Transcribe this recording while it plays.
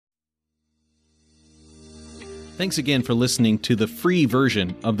Thanks again for listening to the free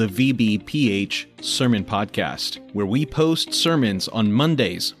version of the VBPH Sermon Podcast, where we post sermons on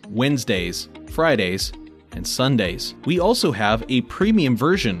Mondays, Wednesdays, Fridays, and Sundays. We also have a premium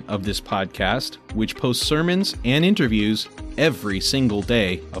version of this podcast, which posts sermons and interviews every single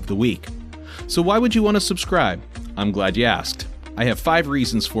day of the week. So why would you want to subscribe? I'm glad you asked. I have 5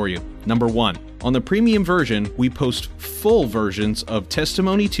 reasons for you. Number 1, on the premium version, we post full versions of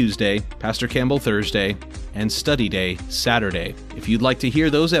Testimony Tuesday, Pastor Campbell Thursday, and Study Day Saturday. If you'd like to hear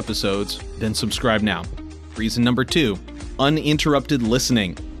those episodes, then subscribe now. Reason number 2, uninterrupted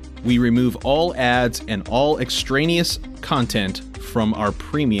listening. We remove all ads and all extraneous content from our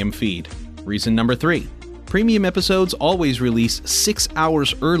premium feed. Reason number 3, premium episodes always release 6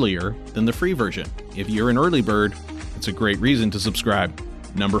 hours earlier than the free version. If you're an early bird, it's a great reason to subscribe.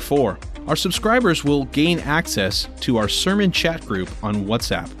 Number 4, our subscribers will gain access to our sermon chat group on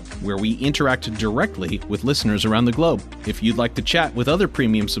WhatsApp, where we interact directly with listeners around the globe. If you'd like to chat with other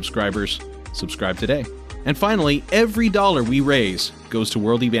premium subscribers, subscribe today. And finally, every dollar we raise goes to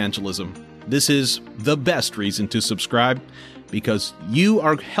world evangelism. This is the best reason to subscribe, because you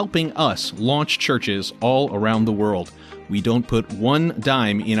are helping us launch churches all around the world. We don't put one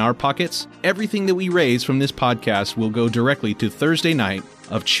dime in our pockets. Everything that we raise from this podcast will go directly to Thursday night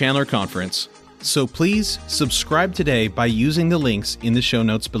of Chandler Conference. So please subscribe today by using the links in the show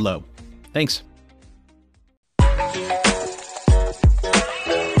notes below. Thanks. And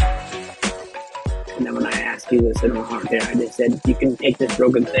then when I asked you this in my heart there, I just said, you can take this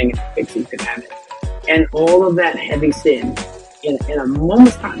broken thing and fix it, you can have it. And all of that heavy sin, in a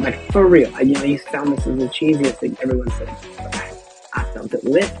moment's time, like for real, you found this as the cheesiest thing everyone said, but I felt it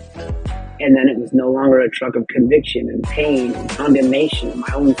lift. And then it was no longer a truck of conviction and pain and condemnation of my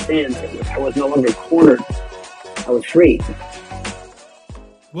own sins. I was no longer cornered. I was free.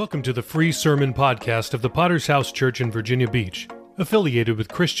 Welcome to the free sermon podcast of the Potter's House Church in Virginia Beach, affiliated with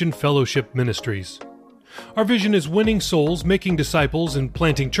Christian Fellowship Ministries. Our vision is winning souls, making disciples, and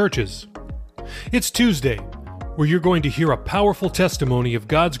planting churches. It's Tuesday, where you're going to hear a powerful testimony of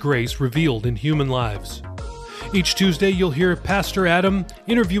God's grace revealed in human lives. Each Tuesday, you'll hear Pastor Adam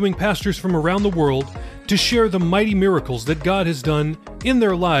interviewing pastors from around the world to share the mighty miracles that God has done in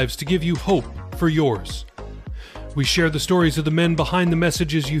their lives to give you hope for yours. We share the stories of the men behind the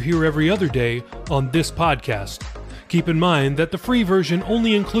messages you hear every other day on this podcast. Keep in mind that the free version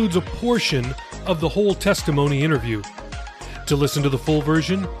only includes a portion of the whole testimony interview. To listen to the full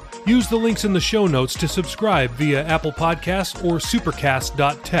version, use the links in the show notes to subscribe via Apple Podcasts or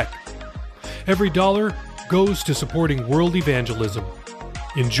supercast.tech. Every dollar goes to supporting world evangelism.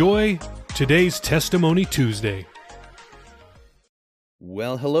 Enjoy today's Testimony Tuesday.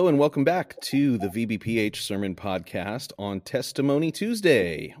 Well, hello and welcome back to the VBPH Sermon Podcast on Testimony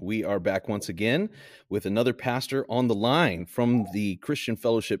Tuesday. We are back once again with another pastor on the line from the Christian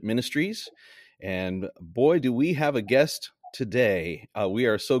Fellowship Ministries. And boy, do we have a guest today. We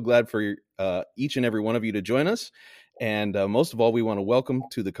are so glad for each and every one of you to join us. And most of all, we want to welcome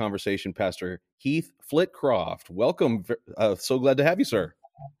to the conversation Pastor Heath Flitcroft. Welcome. So glad to have you, sir.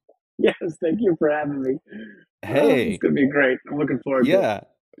 Yes, thank you for having me. Hey. It's going to be great. I'm looking forward to it.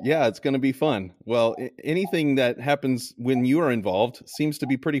 Yeah, it's going to be fun. Well, anything that happens when you are involved seems to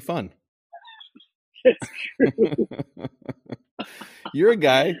be pretty fun. It's true. You're a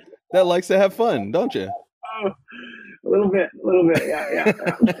guy that likes to have fun, don't you? Oh, a little bit. Yeah.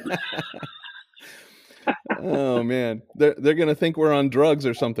 Oh man, they're going to think we're on drugs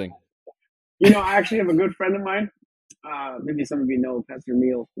or something. I actually have a good friend of mine. Maybe some of you know Pastor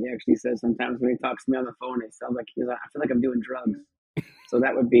Neil. He actually says sometimes when he talks to me on the phone, it sounds like I feel like I'm doing drugs. So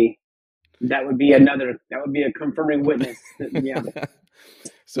that would be a confirming witness. Yeah.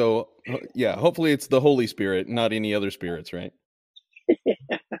 So yeah, hopefully it's the Holy Spirit, not any other spirits, right?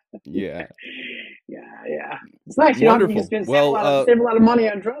 Yeah. Yeah. It's nice. Wonderful. You can save a lot of money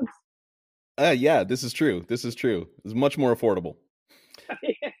on drugs. Yeah, this is true. It's much more affordable.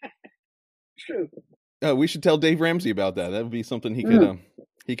 Yeah, true. We should tell Dave Ramsey about that. That would be something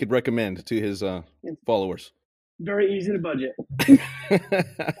he could recommend to his followers. Very easy to budget.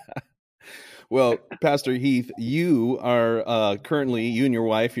 Well, Pastor Heath, you are currently, you and your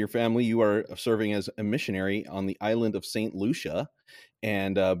wife, your family, you are serving as a missionary on the island of St. Lucia.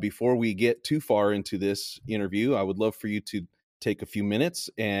 And before we get too far into this interview, I would love for you to take a few minutes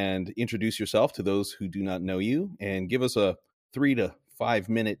and introduce yourself to those who do not know you and give us a 3 to 5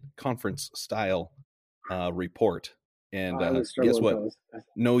 minute conference style report. And guess what?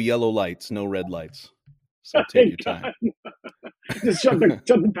 No yellow lights, no red lights. So take your time. Just shut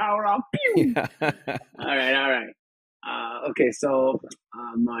the power off. Yeah. All right. Okay, so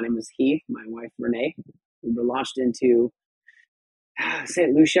my name is Heath. My wife Renee. We launched into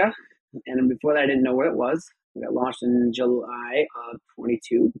St. Lucia, and before that, I didn't know what it was. We got launched in July of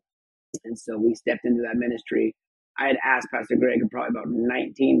 22, and so we stepped into that ministry. I had asked Pastor Greg probably about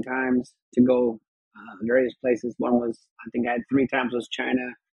 19 times to go various places. One was, I think I had 3 times was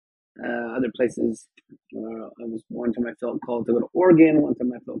China. Other places, it was one time I felt called to go to Oregon. One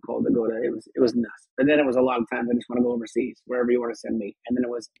time I felt called to go to, it was nuts. But then it was a lot of times I just want to go overseas, wherever you want to send me. And then it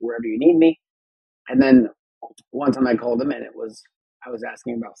was wherever you need me. And then one time I called him and I was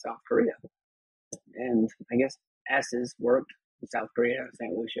asking about South Korea. And I guess S's worked in South Korea,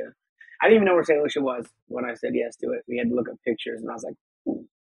 St. Lucia. I didn't even know where St. Lucia was when I said yes to it. We had to look up pictures and I was like,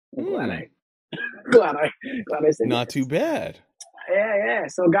 glad I said Not yes. too bad. Yeah.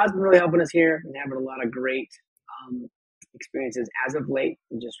 So God's been really helping us here and having a lot of great experiences as of late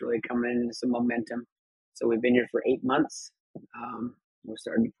and just really coming into some momentum. So we've been here for 8 months. We're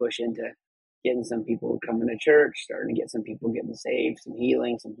starting to push into getting some people coming to church, starting to get some people getting saved, some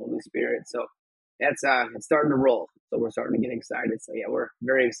healing, some Holy Spirit. So that's it's starting to roll. So we're starting to get excited. So yeah, we're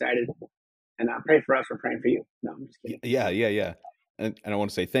very excited. And pray for us. We're praying for you. No, I'm just kidding. Yeah. And I want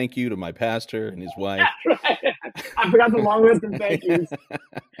to say thank you to my pastor and his wife. Right. I forgot the long list of thank yous.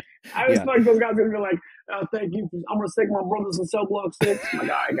 I was like, those guys are going to be like, oh, thank you. I'm going to take my brothers in cell block 6. I'm like,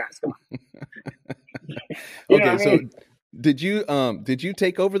 all right, guys, come on. Okay, so did you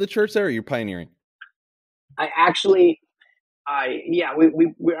take over the church there or you're pioneering? I actually,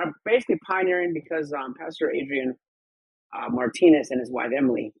 we're basically pioneering because Pastor Adrian Martinez and his wife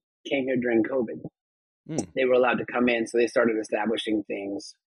Emily came here during COVID. They were allowed to come in, so they started establishing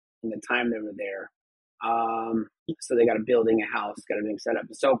things in the time they were there. So they got a building, a house, got everything set up.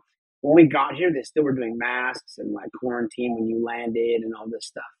 So when we got here, they still were doing masks and like quarantine when you landed and all this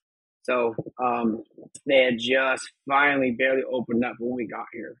stuff. So they had just finally barely opened up when we got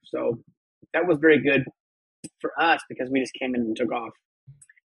here. So that was very good for us because we just came in and took off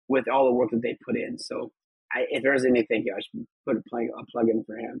with all the work that they put in. So if there's anything, I should put a plug in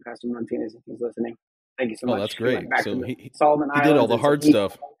for him, Pastor Martinez, if he's listening. Thank you so much. Oh, that's great. So he did all the hard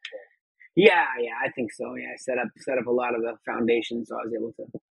stuff. Yeah, I think so. Yeah, I set up a lot of the foundation, so I was able to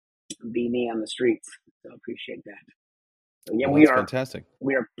be me on the streets. So I appreciate that. So yeah, we are fantastic.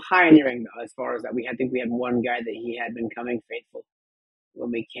 We are pioneering as far as that. I think we had one guy that he had been coming faithful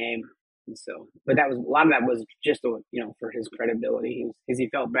when we came, and so. But that was a lot of that was just for his credibility. Because he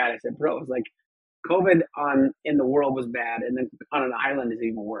felt bad. I said, bro, it's like COVID in the world was bad, and then on an island is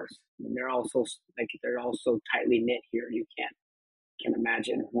even worse. And they're all so tightly knit here. You can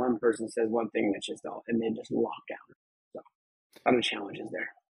imagine one person says one thing that's just all, and they just lock down. So a lot of challenges there.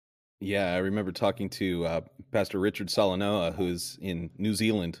 Yeah, I remember talking to Pastor Richard Salanoa, who's in New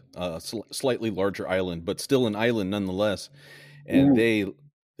Zealand, a slightly larger island, but still an island nonetheless. And they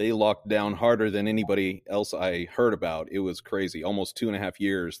locked down harder than anybody else I heard about. It was crazy. Almost 2.5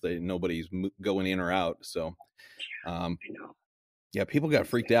 years. Nobody's going in or out. So, I know. Yeah, people got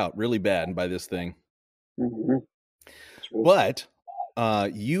freaked out really bad by this thing. Mm-hmm. But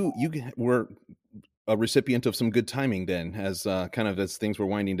you were a recipient of some good timing then, as things were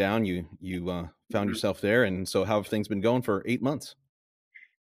winding down. You found yourself there, and so how have things been going for 8 months?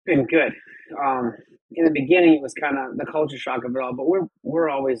 Been good. In the beginning, it was kind of the culture shock of it all, but we're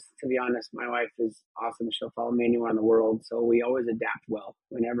always, to be honest, my wife is awesome. She'll follow me anywhere in the world, so we always adapt well.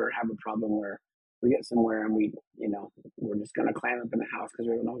 We never have a problem where we get somewhere and we're just going to climb up in the house because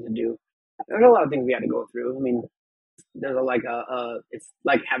we don't know what to do. There's a lot of things we had to go through. I mean, there's it's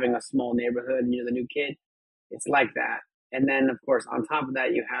like having a small neighborhood and you're the new kid. It's like that. And then of course, on top of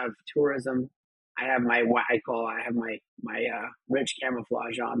that, you have tourism. I have my rich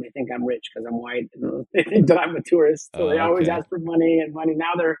camouflage on. They think I'm rich because I'm white. And they think that I'm a tourist. So they always ask for money and money.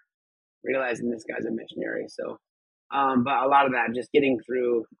 Now they're realizing this guy's a missionary. So, but a lot of that, just getting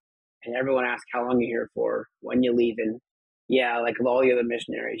through, and everyone asks how long you're here for, when you leaving. Yeah, like all the other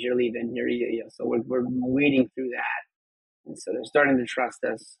missionaries, you're leaving. So we're weeding through that. And so they're starting to trust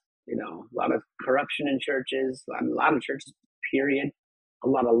us. A lot of corruption in churches, a lot of churches, period. A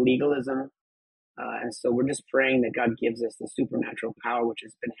lot of legalism. And so we're just praying that God gives us the supernatural power, which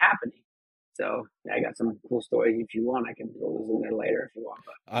has been happening. So I got some cool stories. If you want, I can throw those in there later if you want.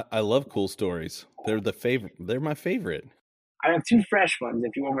 But I love cool stories. They're my favorite. I have 2 fresh ones.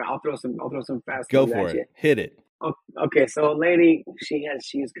 If you want, I'll throw some fast. Go for it. Hit it. Okay. So a lady,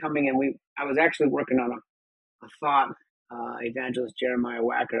 she's coming, and I was actually working on a thought. Evangelist Jeremiah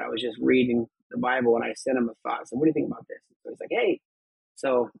Wacker. I was just reading the Bible, and I sent him a thought. So what do you think about this? So he's like, hey.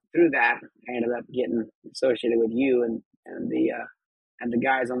 So through that, I ended up getting associated with you and the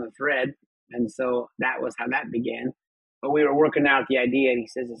guys on the thread, and so that was how that began. But we were working out the idea, and he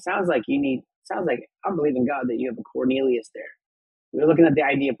says, it sounds like you need sounds like I'm believing God that you have a Cornelius there. We were looking at the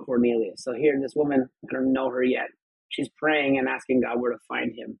idea of Cornelius. So here, this woman, I don't know her yet. She's praying and asking God where to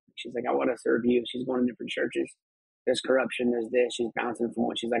find him. She's like, I want to serve you. She's going to different churches. There's corruption. There's this. She's bouncing from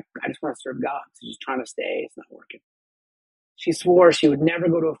one. She's like, I just want to serve God. So she's trying to stay. It's not working. She swore she would never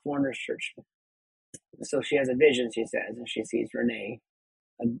go to a foreigner's church. So she has a vision, she says, and she sees Renee,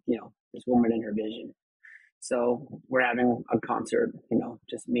 this woman in her vision. So we're having a concert,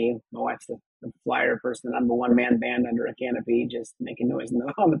 just me. My wife's the flyer person. I'm the one-man band under a canopy, just making noise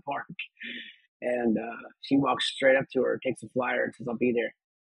on the park. And she walks straight up to her, takes a flyer, and says, I'll be there.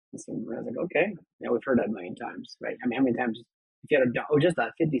 And so I was like, okay. We've heard that a million times, right? I mean, how many times, if you had just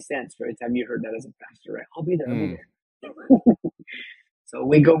 50 cents for every time you heard that as a pastor, right? I'll be there, I'll be there. So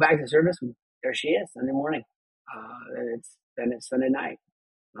we go back to service, and there she is, Sunday morning. Then it's Sunday night.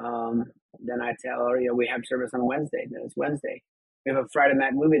 Then I tell her, we have service on Wednesday. Then it's Wednesday. We have a Friday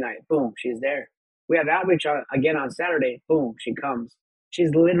night movie night. Boom, she's there. We have outreach again on Saturday. Boom, she comes. She's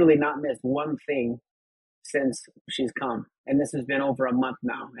literally not missed one thing since she's come. And this has been over a month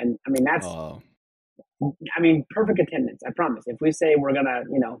now. And I mean, that's, perfect attendance. I promise. If we say we're going to,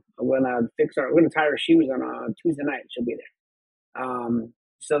 we're going to tie her shoes on a Tuesday night, she'll be there.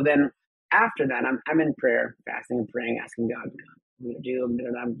 So then after that, I'm in prayer, fasting and praying, asking God, I'm going to do,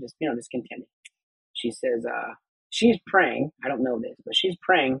 and I'm just, discontented. She says, she's praying. I don't know this, but she's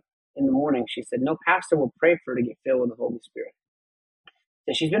praying in the morning. She said, no pastor will pray for her to get filled with the Holy Spirit.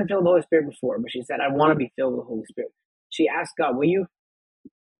 So she's been filled with the Holy Spirit before, but she said, I want to be filled with the Holy Spirit. She asked God,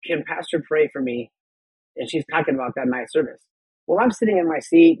 can pastor pray for me? And she's talking about that night service. Well, I'm sitting in my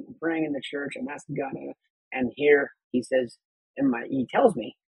seat, praying in the church. I'm asking God, and here he says, he tells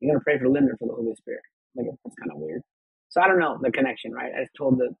me, you're going to pray for Linda for the Holy Spirit. I'm like, that's kind of weird. So I don't know the connection, right? I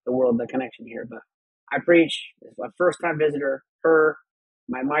told the world the connection here, but I preach. It's my first time visitor, her,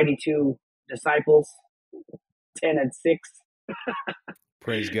 my mighty two disciples, 10 and 6.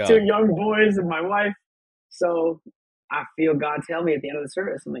 Praise God. 2 young boys and my wife. So I feel God tell me at the end of the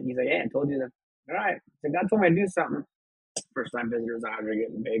service, he's like, yeah, I told you that. All right. So God told me to do something. First time visitors' eyes are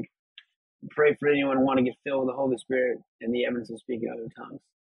getting big. Pray for anyone who want to get filled with the Holy Spirit and the evidence of speaking other tongues.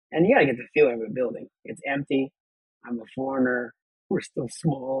 And you got to get the feeling of a building. It's empty. I'm a foreigner. We're still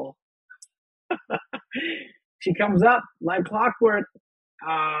small. She comes up like clockwork.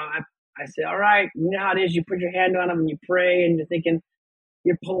 I say, all right, you know how it is. You put your hand on them and you pray and you're thinking,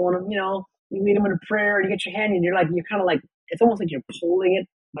 you're pulling them, you lead them in a prayer and you get your hand and you're kind of like, it's almost like you're pulling it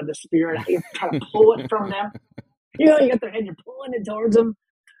by the Spirit. You're trying to pull it from them. You got their head, you're pulling it towards them.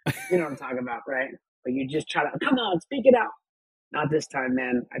 You know what I'm talking about, right? But you just try to, come on, speak it out. Not this time,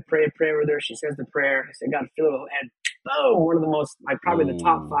 man. I pray a prayer with her. She says the prayer. I said, God, fill it, and boom, one of the most, probably the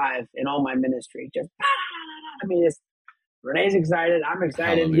top 5 in all my ministry. Just, Renee's excited. I'm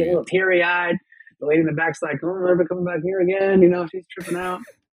excited. Hallelujah. Getting a little teary-eyed. The lady in the back's like, oh, I'm never coming back here again. She's tripping out.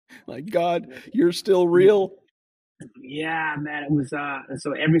 Like, God, you're still real. Yeah, man. It was,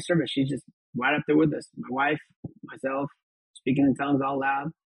 so every service, she's just right up there with us. My wife, myself, speaking in tongues all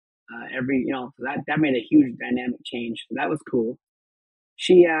loud. So that made a huge dynamic change. So that was cool.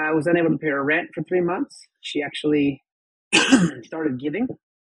 She was unable to pay her rent for 3 months. She actually started giving,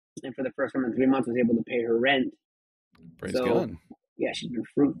 and for the first time in 3 months was able to pay her rent. Praise God. Yeah, she's been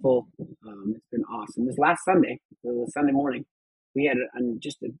fruitful. It's been awesome. This last Sunday, Sunday morning, we had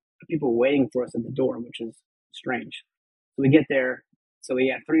people waiting for us at the door, which is strange. So we get there. So we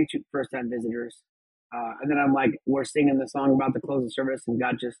had 32 first-time visitors. And then I'm like, we're singing the song about the close of service and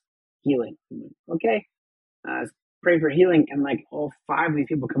God just healing. I'm like, okay. Pray for healing. And all 5 of these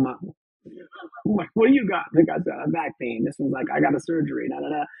people come up. I'm like, what do you got? The guy's got a back pain. This one's like, I got a surgery.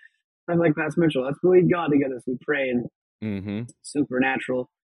 I'm like, Pastor Mitchell, let's believe God together. So we pray and supernatural.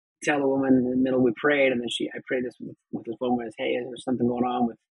 Tell the woman in the middle we prayed. And then I prayed this with this woman. Hey, is there something going on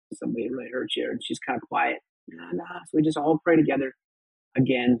with somebody that really hurt you? And she's kind of quiet. Nah. So we just all pray together.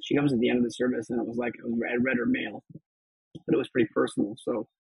 Again, she comes at the end of the service, and it was like I read her mail, but it was pretty personal. So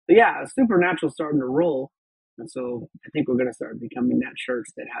yeah, supernatural starting to roll, and so I think we're going to start becoming that church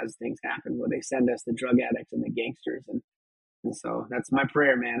that has things happen where they send us the drug addicts and the gangsters, and so that's my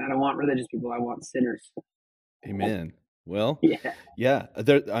prayer, man. I don't want religious people; I want sinners. Amen. Well, yeah.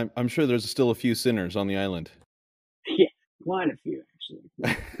 I'm sure there's still a few sinners on the island. Yeah, quite a few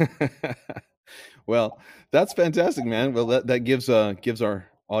actually. Well, that's fantastic, man. Well, that gives our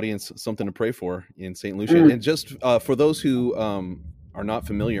audience something to pray for in St. Lucia. And just for those who are not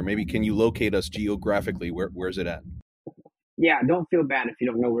familiar, maybe can you locate us geographically? Where is it at? Yeah, don't feel bad if you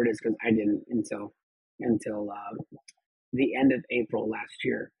don't know where it is, because I didn't until the end of April last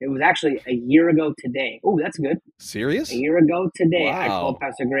year. It was actually a year ago today. Oh, that's good. Serious? A year ago today, I Wow. called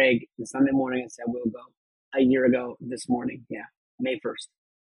Pastor Greg on Sunday morning and said, we'll go. A year ago this morning. Yeah. May 1st.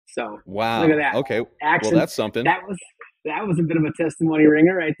 So Wow. look at that. Okay. Actually, well, that's something. That was a bit of a testimony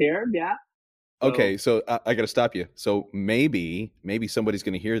ringer right there. Yeah. Okay. So I got to stop you. So maybe somebody's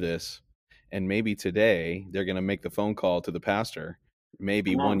going to hear this, and maybe today they're going to make the phone call to the pastor.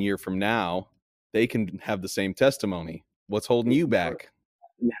 Maybe 1 year from now, they can have the same testimony. What's holding you back?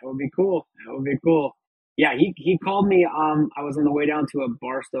 That would be cool. That would be cool. Yeah, he called me. I was on the way down to a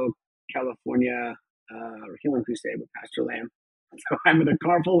Barstow, California, healing crusade with Pastor Lamb. So I'm in a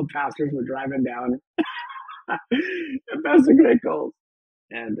car full of pastors. We're driving down, and Pastor Greg called,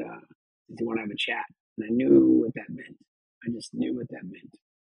 and does he want to have a chat? And I knew what that meant. I just knew what that meant.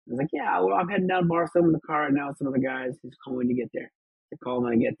 I was like, yeah, well, I'm heading down to Barstow in the car right now with some of the guys. He's calling when you get there. I call him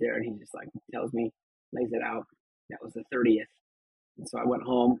when I get there, and he just like tells me, lays it out. That was the 30th. And so I went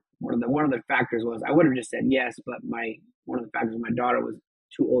home. One of the factors was I would have just said yes, but one of the factors was my daughter was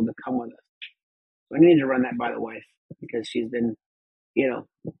too old to come with us. So I needed to run that by the wife because she's been,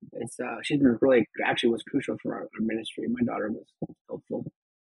 she's been really actually was crucial for our ministry. My daughter was helpful.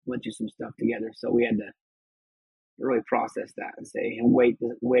 Went through some stuff together, so we had to really process that and say and wait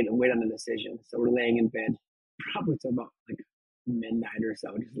on the decision. So we're laying in bed probably till about like midnight or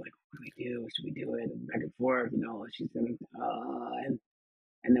so, just like, what do we do? Should we do it? And back and forth, she's gonna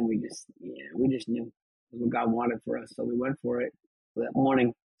and then we just knew what God wanted for us, so we went for it. So that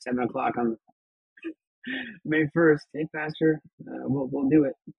morning, 7:00 on May 1st, hey Pastor, we'll do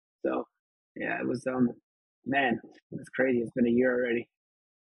it. So yeah, it was man, it's crazy. It's been a year already.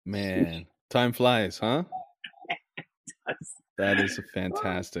 Man, time flies, huh? That is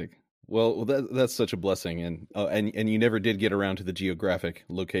fantastic. Well, that's such a blessing, and you never did get around to the geographic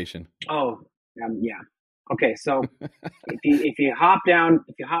location. Oh, yeah. Okay, so if you hop down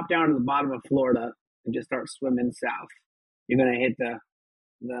to the bottom of Florida and just start swimming south, you're gonna hit the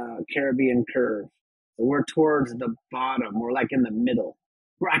Caribbean curve. So we're towards the bottom. We're like in the middle.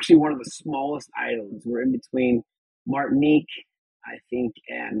 We're actually one of the smallest islands. We're in between Martinique, I think,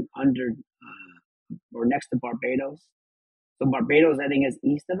 and or next to Barbados. So Barbados, I think, is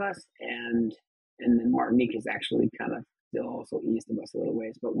east of us, and then Martinique is actually kind of still also east of us a little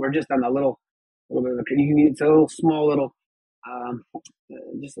ways. But we're just on a little bit of it's a little small little,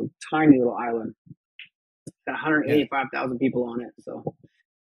 just a tiny little island. Got 185,000 people on it. So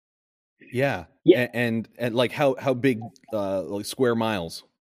yeah. And like how big, like square miles?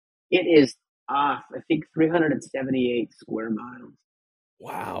 It is, I think 378 square miles.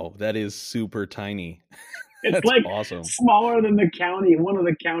 Wow, that is super tiny. It's like awesome. Smaller than one of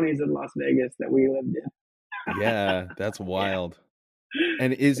the counties in Las Vegas that we lived in. Yeah, that's wild. Yeah.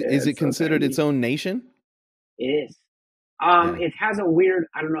 And is it considered its own nation? It is. It has a weird,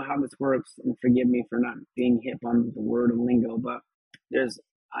 I don't know how this works, and forgive me for not being hip on the word and lingo, but it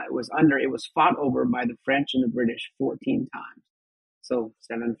was fought over by the French and the British 14 times. So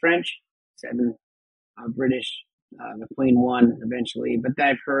 7 French, 7 British. The Queen won eventually, but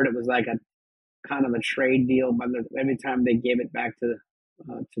I've heard it was like a kind of a trade deal. But every time they gave it back to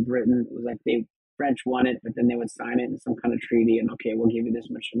Britain, it was like French won it, but then they would sign it in some kind of treaty, and okay, we'll give you this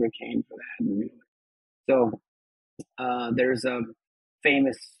much sugar cane for that. And so there's a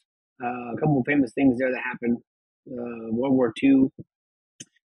couple of famous things there that happened. World War II,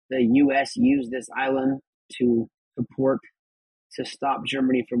 the U.S. used this island to stop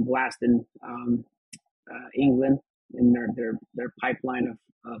Germany from blasting England in their pipeline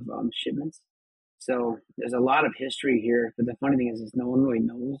of shipments. So there's a lot of history here, but the funny thing is no one really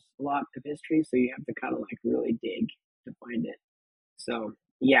knows a lot of history, so you have to kind of like really dig to find it. So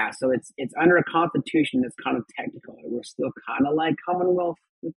yeah, so it's under a constitution that's kind of technical. We're still kind of like Commonwealth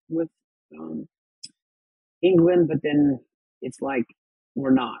with England, but then it's like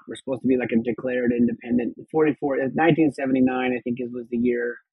we're not. We're supposed to be like a declared independent. 1979, I think was the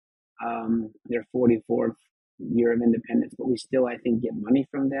year, their 44th year of independence, but we still, I think, get money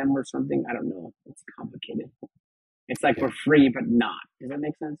from them or something. I don't know. It's complicated. It's like we're free, but not. Does that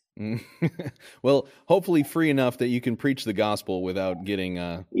make sense? Well, hopefully free enough that you can preach the gospel without getting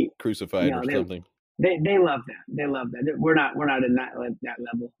crucified or something. They love that. They love that. We're not in that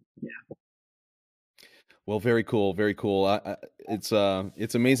level. Yeah. Well, very cool. Very cool. It's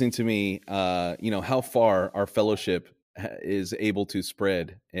amazing to me, how far our fellowship is able to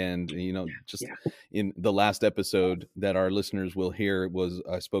spread. And, in the last episode that our listeners will hear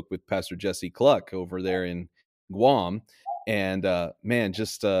I spoke with Pastor Jesse Cluck over there in Guam. And, man,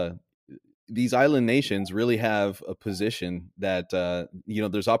 just these island nations really have a position that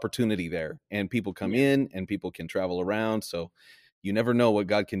there's opportunity there, and people come in and people can travel around. So you never know what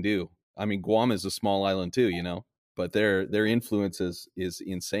God can do. I mean, Guam is a small island too, but their influence is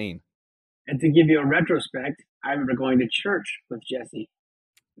insane. And to give you a retrospect, I remember going to church with Jesse.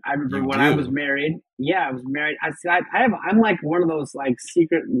 I remember You when do? I was married. Yeah, I was married. I'm like one of those like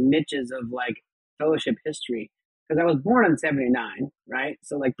secret niches of like fellowship history, because I was born in '79, right?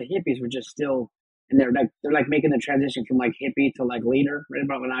 So like the hippies were just still, and they're like making the transition from like hippie to like leader right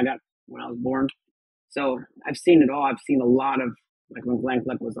about when I was born. So I've seen it all. I've seen a lot of, like, when Glenn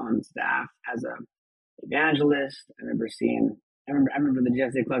Fleck was on staff as a evangelist. I remember the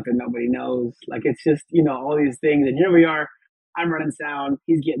Jesse Cluck that nobody knows. Like, it's just, all these things. And here we are. I'm running sound.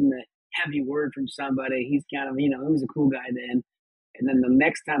 He's getting the heavy word from somebody. He's kind of, he was a cool guy then. And then the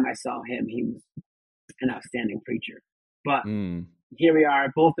next time I saw him, he was an outstanding preacher. But here we are,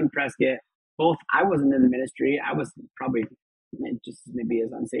 both in Prescott. I wasn't in the ministry. I was probably just maybe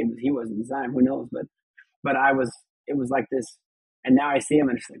as unsaved as he was at the time. Who knows? But it was like this. And now I see him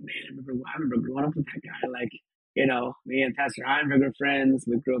and it's like, man, I remember growing up with that guy. Like, me and Pastor Heinberg are friends.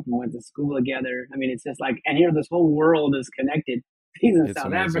 We grew up and went to school together. I mean, it's just like, and here this whole world is connected. He's in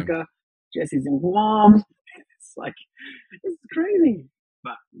South Africa. Jesse's in Guam. It's like, it's crazy.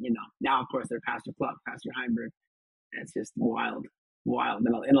 But, now, of course, they're Pastor Cluck, Pastor Heinberg. It's just wild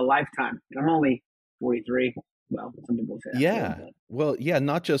in a lifetime. And I'm only 43. Well, some people say that. Yeah. Well, yeah,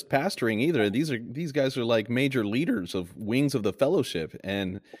 not just pastoring either. These guys are like major leaders of wings of the fellowship,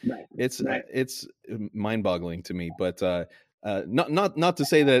 and it's mind-boggling to me. But not to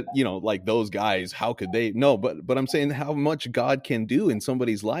say that, like those guys, how could they? No, but I'm saying how much God can do in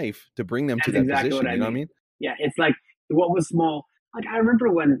somebody's life to bring them to that position. What I mean? Yeah, it's like what was small. Like, I remember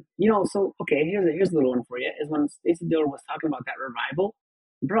when, so, okay, here's a little one for you, is when Stacey Diller was talking about that revival.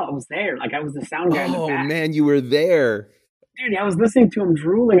 Bro, I was there. Like, I was the sound guy in the back. Oh, man, you were there. Dude, I was listening to him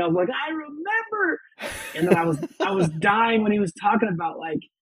drooling. I was like, I remember. And then I was dying when he was talking about, like,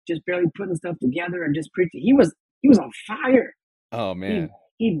 just barely putting stuff together and just preaching. He was on fire. Oh, man.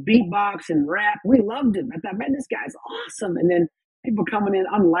 He'd beatbox and rap. We loved him. I thought, man, this guy's awesome. And then people coming in,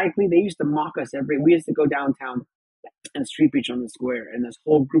 unlikely. They used to mock us we used to go downtown and street preach on the square, and this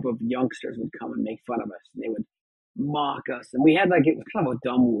whole group of youngsters would come and make fun of us. And they would mock us, and we had it was kind of a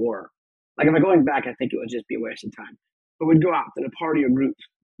dumb war. Like, if I'm going back, I think it would just be a waste of time. But we'd go out to the party or groups,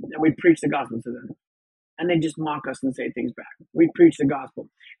 and we'd preach the gospel to them, and they'd just mock us and say things back. We'd preach the gospel,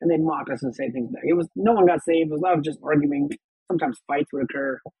 and they'd mock us and say things back. No one got saved. It was a lot of just arguing. Sometimes fights would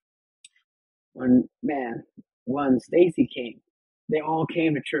occur. When Stacy came, they all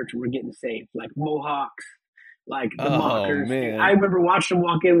came to church and were getting saved, like Mohawks. Like the mockers. Man. I remember watching them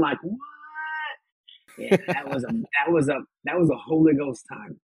walk in like, what? Yeah, that was a Holy Ghost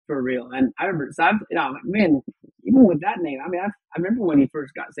time for real. And I remember, man, even with that name, I mean, I remember when he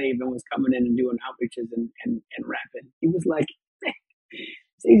first got saved and was coming in and doing outreaches and rapping. He was like,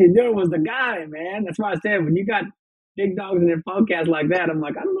 Stacey Diller was the guy, man. That's why I said, when you got big dogs in your podcast like that, I'm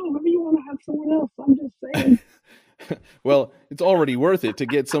like, I don't know, maybe you want to have someone else. I'm just saying. Well, it's already worth it to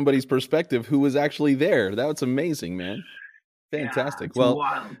get somebody's perspective who was actually there. That's amazing, man. Fantastic. Yeah,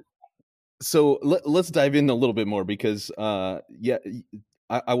 wild. So let's dive in a little bit more, because I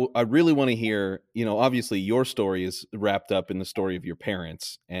really want to hear, obviously your story is wrapped up in the story of your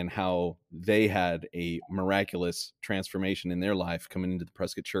parents and how they had a miraculous transformation in their life coming into the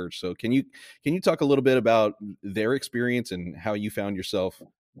Prescott Church. So can you talk a little bit about their experience and how you found yourself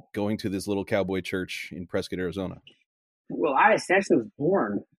going to this little cowboy church in Prescott, Arizona? Well, I essentially was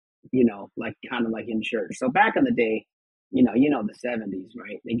born, like kind of like in church. So back in the day, the 70s,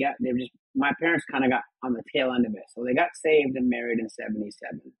 right? My parents kind of got on the tail end of it. So they got saved and married in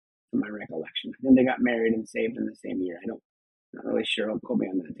 77, from my recollection. Then they got married and saved in the same year. Not really sure. I'll quote me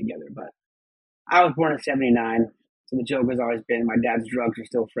on that together. But I was born in 79. So the joke has always been my dad's drugs are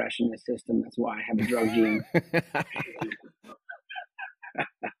still fresh in his system. That's why I have a drug gene.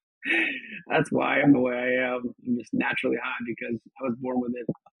 That's why I'm the way I am. I'm just naturally high because I was born with it.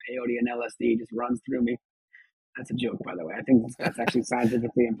 Peyote and LSD just runs through me. That's a joke, by the way. I think that's actually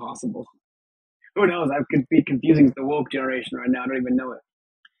scientifically impossible. Who knows? I could be confusing with the woke generation right now. I don't even know it.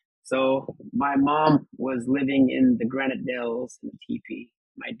 So my mom was living in the Granite Dells in a teepee.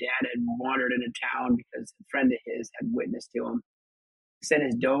 My dad had wandered into town because a friend of his had witnessed to him. Sent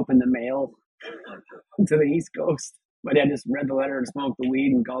his dope in the mail to the East Coast. My dad just read the letter and smoked the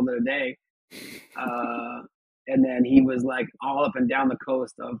weed and called it a day. And then he was like all up and down the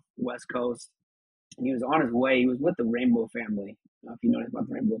coast of West Coast. And he was on his way. He was with the Rainbow family. I don't know if you know about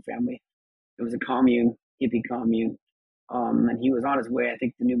the Rainbow family. It was a commune, hippie commune, And he was on his way, I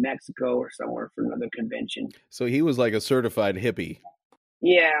think, to New Mexico or somewhere for another convention. So he was like a certified hippie.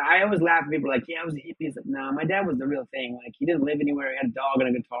 Yeah, I always laugh at people like, yeah, I was a hippie. He's like, no, my dad was the real thing. Like, he didn't live anywhere. He had a dog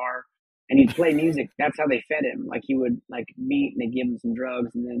and a guitar, and he'd play music. That's how they fed him. Like, he would like meet and they'd give him some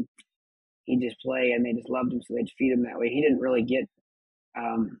drugs, and then he'd just play, and they just loved him, so they'd feed him that way. He didn't really get.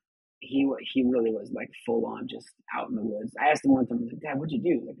 He really was like full on just out in the woods. I asked him one time, I was like, Dad, what'd you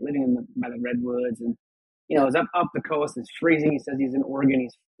do? Like living by the redwoods, and it was up the coast. It's freezing. He says he's in Oregon.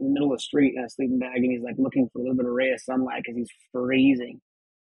 He's in the middle of the street in a sleeping bag, and he's like looking for a little bit of ray of sunlight because he's freezing.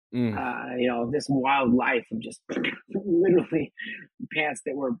 This wild life of just literally pants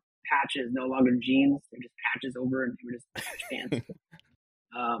that were patches, no longer jeans. They're just patches over, and they were just patch pants.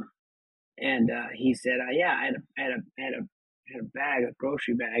 He said, yeah, I had a bag, a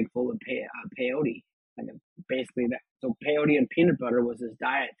grocery bag full of peyote. Basically that. So peyote and peanut butter was his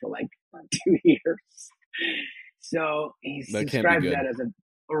diet for like 2 years. So he describes that as a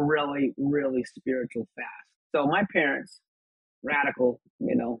really, really spiritual fast. So my parents, radical,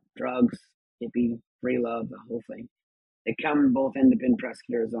 drugs, hippie, free love, the whole thing. They come both end up in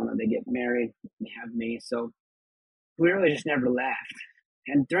Prescott, Arizona. They get married. They have me. So we really just never left.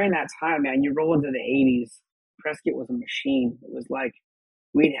 And during that time, man, you roll into the 80s, Prescott was a machine. It was like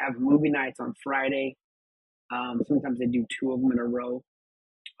we'd have movie nights on Friday. Sometimes they do 2 of them in a row.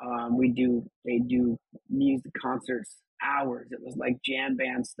 They do music concerts hours. It was like jam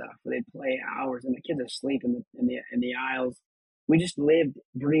band stuff where they play hours, and the kids are asleep in the aisles. We just lived,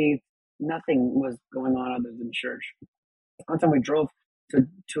 breathed. Nothing was going on other than church. One time we drove to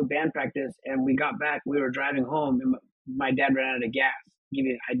a band practice, and we got back. We were driving home, and my dad ran out of gas. To give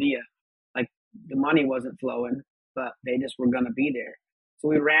you an idea, like the money wasn't flowing, but they just were gonna be there. So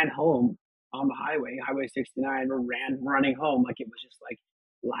we ran home on the Highway 69. We running home like it was just like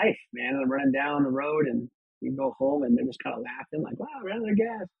life, man. And running down the road, and you go home, and they're just kind of laughing, like, "Wow, ran out of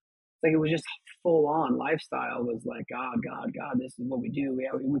gas." Like it was just full on lifestyle. Was like, God, this is what we do. We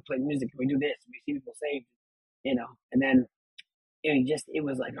play music, we do this, we see people saved, And then it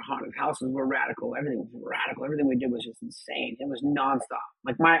was like a haunted houses were radical. Everything was radical. Everything we did was just insane. It was nonstop.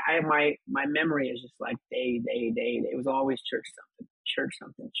 Like my memory is just like day. It was always church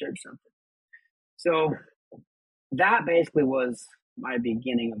something. So that basically was my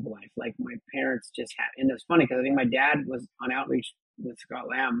beginning of life. Like my parents just had, and it's funny because I think my dad was on outreach with Scott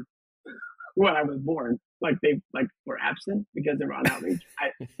Lamb when I was born. Like they were absent because they were on outreach.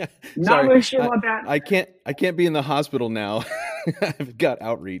 Not really sure about that. I can't be in the hospital now. I've got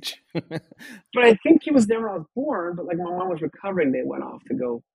outreach. But I think he was there when I was born. But like my mom was recovering, they went off to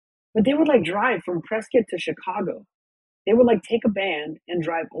go. But they would like drive from Prescott to Chicago. They would like take a band and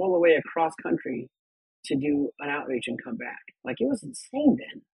drive all the way across country to do an outreach and come back. Like it was insane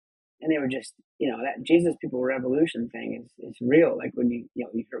then. And they were just, that Jesus People Revolution thing is real. Like when you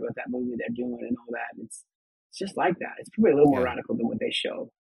hear about that movie they're doing and all that, it's just like that. It's probably a little more radical than what they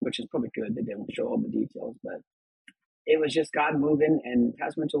show, which is probably good. They didn't show all the details, but it was just God moving. And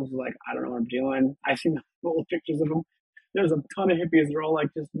Pastor Mitchell was like, I don't know what I'm doing. I've seen the old pictures of him. There's a ton of hippies. They're all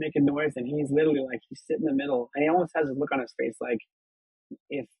like just making noise, and he's literally like he's sitting in the middle, and he almost has a look on his face like,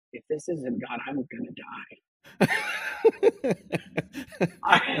 if this isn't God, I'm gonna die.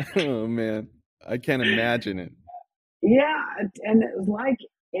 Oh man, I can't imagine it. Yeah, and it was like,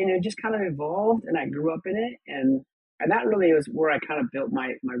 and it just kind of evolved, and I grew up in it, and that really was where I kind of built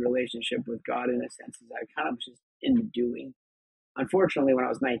my relationship with God in a sense. Is I kind of was just in the doing. Unfortunately, when I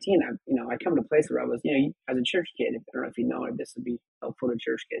was 19, I come to a place where I was, as a church kid. I don't know if you know it, this would be helpful to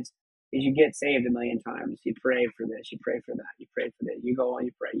church kids. Is you get saved a million times. You pray for this, you pray for that, you pray for that. You go and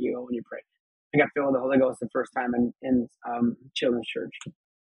you pray, you go and you pray. I got filled with the Holy Ghost the first time in children's church.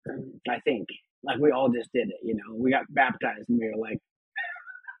 I think, like we all just did it. We got baptized and we were like,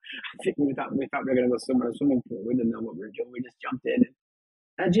 I think we thought we were gonna go swim in a swimming pool. We didn't know what we were doing. We just jumped in.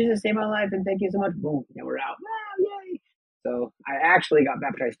 And Jesus saved my life, and thank you so much. Boom, and we're out. Wow, yay! So I actually got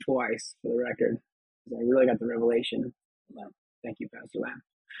baptized twice, for the record. I really got the revelation. Thank you, Pastor Lamb.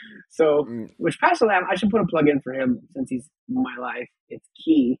 So, which Pastor Lamb, I should put a plug in for him since he's in my life. It's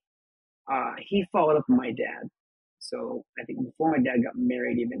key. He followed up with my dad. So I think before my dad got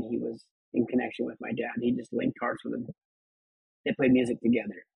married, even he was in connection with my dad. He just linked hearts with him. They played music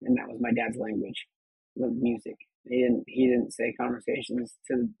together, and that was my dad's language, with music. He didn't say conversations.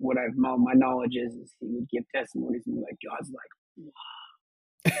 To what my knowledge is he would give testimonies and be like, God's like, wow.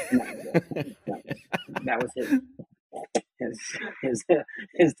 And that was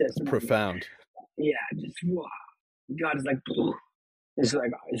his testimony. Profound. Yeah, just wow. God is like, it's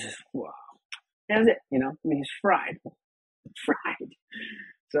like, it's just wow. That's it. He's fried.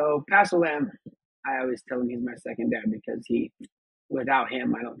 So Pastor Lamb, I always tell him he's my second dad because without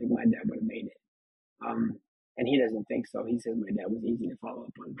him, I don't think my dad would have made it. And he doesn't think so. He says my dad was easy to follow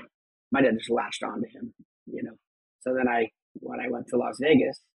up on, but my dad just latched on to him, you know. So then when I went to Las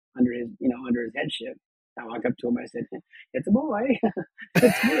Vegas under his headship, I walked up to him. I said, "It's a boy.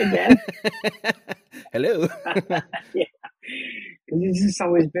 It's me again." Hello. Yeah, because he's just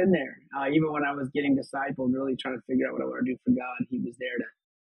always been there. Even when I was getting discipled, really trying to figure out what I want to do for God, he was there to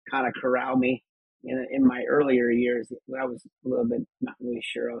kind of corral me. In my earlier years, I was a little bit not really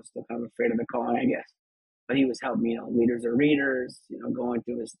sure. I was still kind of afraid of the calling, I guess. But he was helping me, leaders are readers, going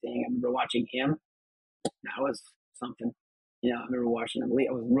through his thing. I remember watching him. That was something. I remember watching him.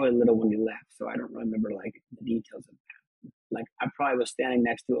 I was really little when he left, so I don't remember like the details of that. Like I probably was standing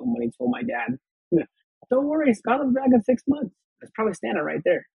next to him when he told my dad, "Don't worry, Scott will be back in 6 months." I was probably standing right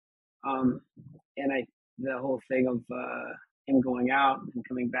there. And the whole thing of him going out and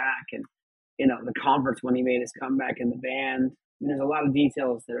coming back, and the conference when he made his comeback in the band. And there's a lot of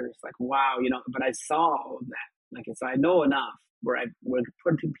details that are just like, wow, but I saw all of that. Like, I know enough where I would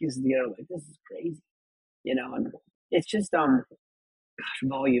put two pieces together, like, this is crazy, and it's just,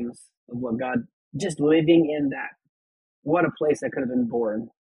 volumes of what God, just living in that, what a place I could have been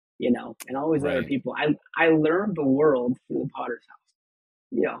born, and always Right. other people. I learned the world through the Potter's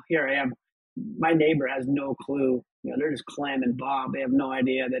house. Here I am. My neighbor has no clue. They're just Clem and Bob. They have no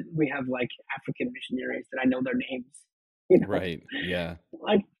idea that we have like African missionaries that I know their names. Right. Yeah.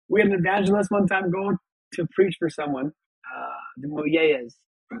 Like we had an evangelist one time go to preach for someone, the Moyes,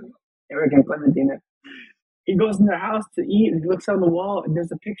 Eric and Clementina. He goes in their house to eat and he looks on the wall and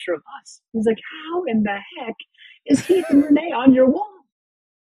there's a picture of us. He's like, how in the heck is Heath and Renee on your wall?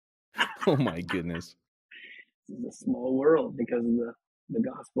 Oh my goodness. This is a small world because of the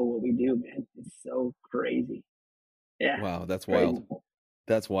gospel, what we do, man. It's so crazy. Yeah. Wow, that's crazy. wild.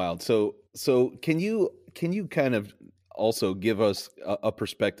 That's wild. So can you kind of also give us a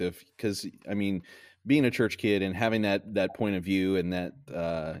perspective? Because I mean, being a church kid and having that point of view and that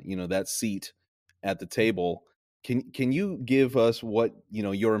that seat at the table, can you give us what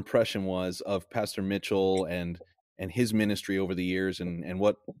your impression was of Pastor Mitchell and his ministry over the years and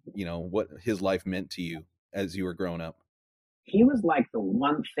what what his life meant to you as you were growing up? He was like the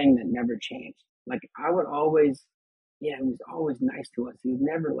one thing that never changed. Like I would always, he was always nice to us. He was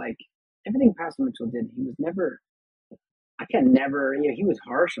never like everything Pastor Mitchell did. He was never. I can never. He was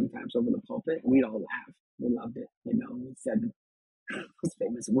harsh sometimes over the pulpit. We'd all laugh. We loved it. He said those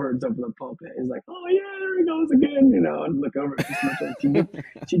famous words over the pulpit. He's like, "Oh yeah, there he goes again." And look over at Mitchell.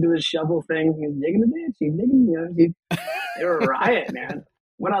 She'd do his shovel thing. He's digging the ditch. He's digging. They were a riot, man.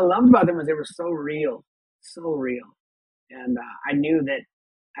 What I loved about them was they were so real, and I knew that.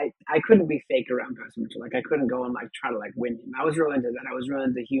 I couldn't be fake around Pastor Mitchell. Like I couldn't go and like try to like win him. I was real into that. I was real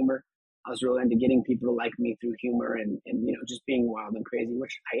into humor. I was real into getting people to like me through humor and just being wild and crazy,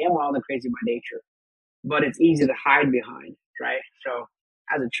 which I am wild and crazy by nature, but it's easy to hide behind, right? So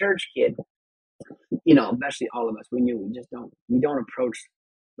as a church kid, especially all of us, we knew you don't approach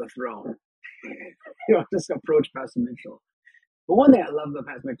the throne. You don't just approach Pastor Mitchell. But one thing I love about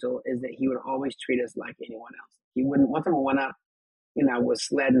Pastor Mitchell is that he would always treat us like anyone else. He wouldn't, one time I went up, I was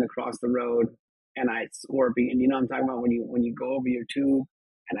sledding across the road and I scorpion. You know what I'm talking about when you go over your tube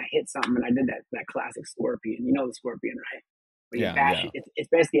and I hit something and I did that classic scorpion. You know the scorpion, right? When you bash it, it's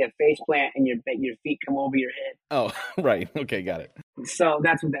basically a face plant and your feet come over your head. Oh, right. Okay, got it. So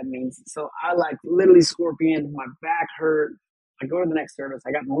that's what that means. So I like literally scorpion. My back hurt. I go to the next service.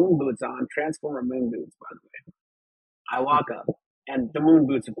 I got moon boots on, Transformer moon boots, by the way. I walk up and the moon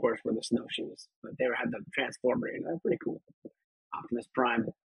boots, of course, were the snowshoes, but they had the Transformer. They're pretty cool. Optimus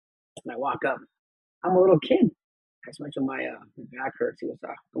Prime. And I walk up. I'm a little kid. I mentioned my back hurts. He goes,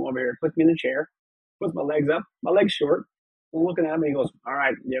 come over here. Puts me in a chair. Puts my legs up. My legs short. I'm looking at him. And he goes, all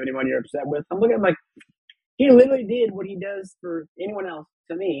right, do you have anyone you're upset with? I'm looking at him like, he literally did what he does for anyone else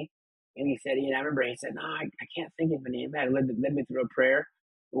to me. And he said, I remember he said, no, I can't think of any of that. He led me through a prayer.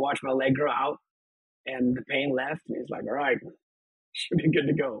 Watched my leg grow out. And the pain left. And he's like, all right, should be good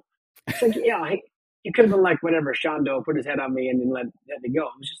to go. It's like, he could have been like, whatever, Shondo put his head on me and then let me go.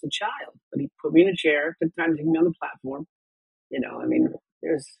 I was just a child. But he put me in a chair, took time to take me on the platform.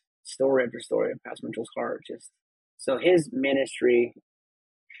 There's story after story of Pastor Mitchell's heart. So his ministry,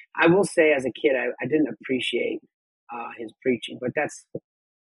 I will say as a kid, I didn't appreciate his preaching. But that's,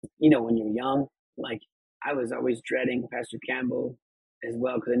 when you're young, like I was always dreading Pastor Campbell as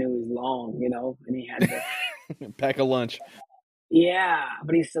well because I knew he was long, and he had to pack a lunch. Yeah,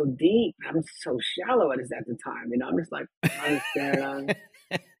 but he's so deep. I'm so shallow at the time. I'm just like, I'm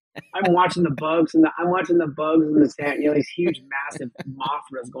watching the bugs and the sand. These huge, massive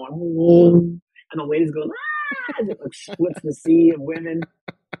Mothras going. Whoa. And the lady's going, ah, as it like splits the sea of women.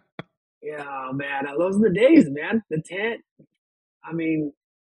 Yeah, man, those are the days, man. The tent. I mean,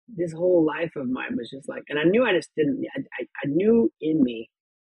 this whole life of mine was just like, and I knew I just didn't. I knew in me,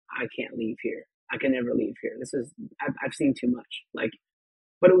 I can't leave here. I can never leave here. This is I've seen too much. Like,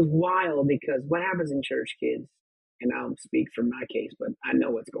 but it was wild because what happens in church, kids, and I'll speak from my case, but I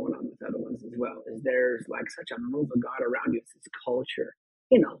know what's going on with other ones as well. Is there's like such a move of God around you. It's this culture,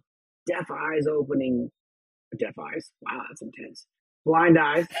 deaf eyes opening, deaf eyes. Wow, that's intense. Blind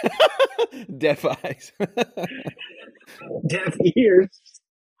eyes, Deaf eyes. deaf ears.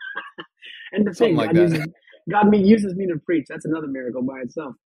 And the thing, Something like God uses me to preach. That's another miracle by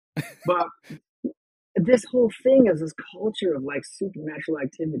itself. But this whole thing is this culture of like supernatural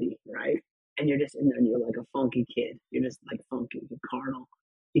activity, right? And you're just in there and you're like a funky kid. You're just like funky, you're carnal.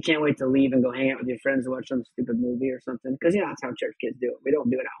 You can't wait to leave and go hang out with your friends and watch some stupid movie or something. Because, that's how church kids do it. We don't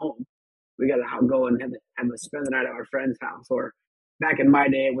do it at home. We got to go and spend the night at our friend's house. Or back in my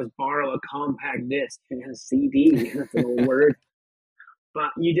day, it was borrow a compact disc and a CD. That's an old word.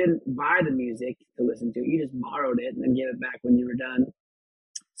 But you didn't buy the music to listen to. You just borrowed it and then gave it back when you were done.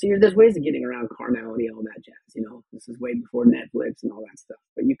 So there's ways of getting around carnality, all that jazz. This is way before Netflix and all that stuff.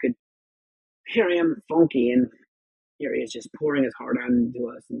 But here I am, funky, and here he is just pouring his heart out into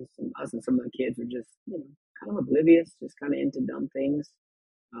us. And some of the kids were just, kind of oblivious, just kind of into dumb things.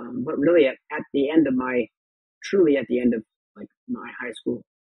 But really at the end of like my high school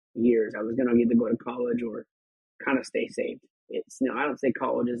years, I was going to either go to college or kind of stay saved. It's, I don't say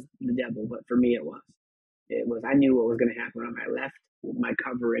college is the devil, but for me it was. I knew what was going to happen when I left my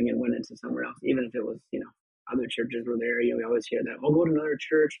covering and went into somewhere else, even if it was, other churches were there. We always hear that, I'll go to another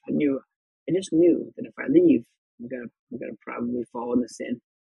church. I just knew that if I leave, I'm gonna probably fall into sin.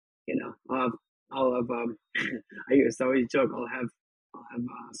 I'll have I used to always joke, I'll have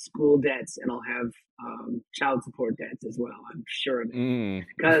school debts and I'll have child support debts as well. I'm sure of it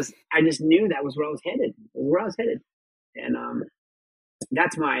because I just knew that was where I was headed. And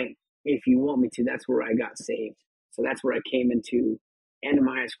that's if you want me to, that's where I got saved. So that's where I came into end of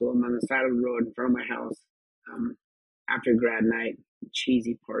my high school. I'm on the side of the road in front of my house after grad night,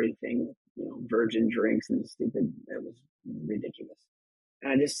 cheesy party thing, virgin drinks and stupid. It was ridiculous.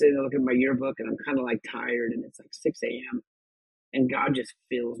 And I just sit and look at my yearbook and I'm kind of like tired and it's like 6 a.m. And God just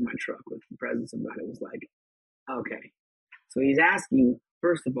fills my truck with the presence of God. It was like, okay. So he's asking,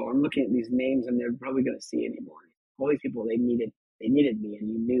 first of all, I'm looking at these names and they're probably going to see anymore. All these people, they needed me, and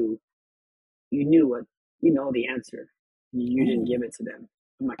you knew what, the answer. You didn't give it to them.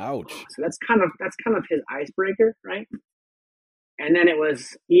 I'm like, ouch. Oh. So that's kind of his icebreaker, right? And then it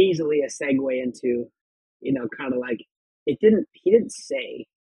was easily a segue into, kind of like he didn't say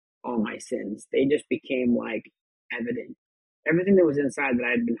all my sins. They just became like evident. Everything that was inside that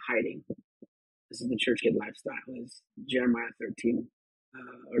I had been hiding. This is the church kid lifestyle. Is Jeremiah 13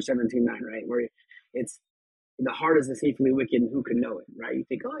 or 17:9, right? Where it's the heart is deceitfully wicked, and who can know it, right? You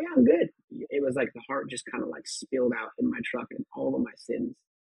think, oh yeah, I'm good. It was like the heart just kind of like spilled out in my truck and all of my sins.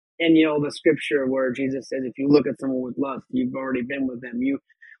 And the scripture where Jesus says, if you look at someone with lust, you've already been with them. You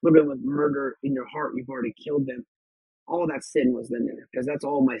look at them with murder in your heart, you've already killed them. All that sin was in there because that's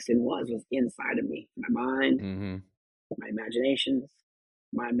all my sin was inside of me. My mind, my imaginations,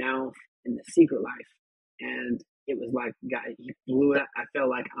 my mouth, and the secret life. And it was like, God, he blew it. I felt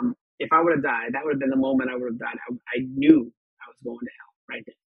like if I would have died, that would have been the moment I would have died. I knew I was going to hell right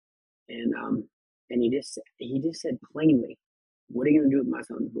then. And he just said plainly, what are you going to do with my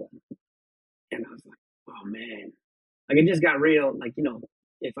son's blood? And I was like, oh man, like it just got real. Like,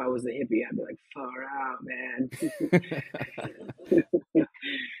 if I was the hippie, I'd be like, far out, man.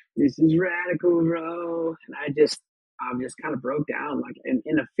 This is radical, bro. And I just kind of broke down, like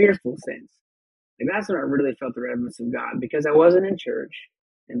in a fearful sense. Like that's when I really felt the reverence of God, because I wasn't in church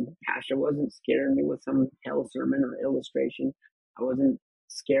and pastor wasn't scaring me with some hell sermon or illustration. I wasn't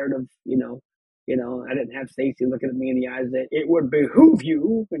scared of, I didn't have Stacy looking at me in the eyes that it would behoove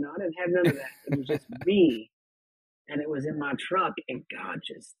you. I didn't have none of that. It was just me. And it was in my truck, and God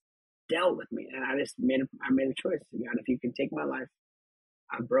just dealt with me. And I made a choice. God, if you can take my life,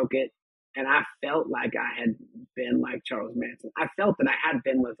 I broke it. And I felt like I had been like Charles Manson. I felt that I had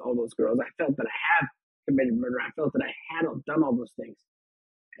been with all those girls. I felt that I have committed murder. I felt that I had done all those things.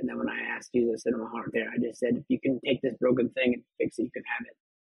 And then when I asked Jesus in my heart there, I just said, if you can take this broken thing and fix it, you can have it.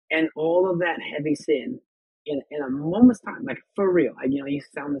 And all of that heavy sin in a moment's time, like for real, you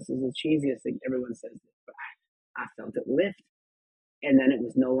sound this is the cheesiest thing, everyone says this, but I felt it lift. And then it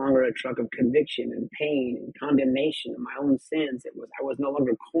was no longer a truck of conviction and pain and condemnation of my own sins. I was no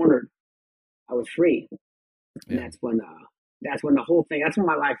longer cornered. I was free. And that's when the whole thing, that's when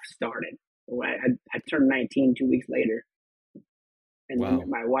my life started. I turned 19 2 weeks later, and I met Wow.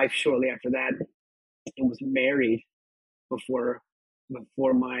 my wife shortly after that, and was married before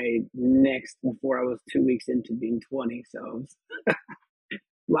before I was 2 weeks into being 20. So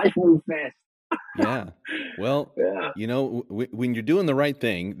life moved fast. Yeah. Well, Yeah. when you're doing the right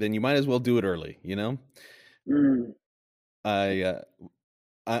thing, then you might as well do it early, Mm. I,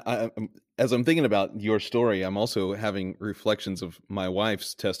 as I'm thinking about your story, I'm also having reflections of my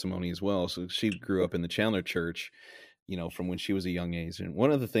wife's testimony as well. So she grew up in the Chandler church, from when she was a young age. And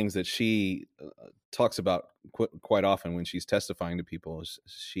one of the things that she talks about quite often when she's testifying to people is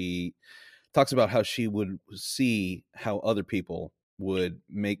she talks about how she would see how other people would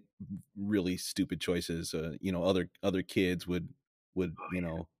make really stupid choices. Other kids would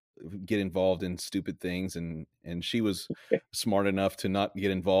get involved in stupid things, and she was smart enough to not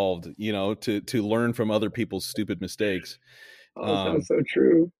get involved, to learn from other people's stupid mistakes. Oh, that's so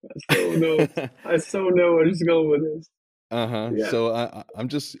true. I so know where it's going with this. Uh-huh. Yeah. So I'm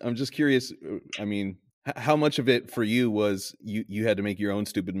just curious. I mean, how much of it for you was you had to make your own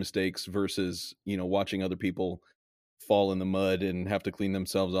stupid mistakes versus watching other people fall in the mud and have to clean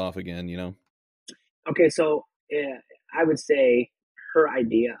themselves off again. Okay, so yeah, I would say her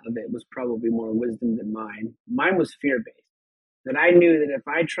idea of it was probably more wisdom than mine. Mine was fear based. That I knew that if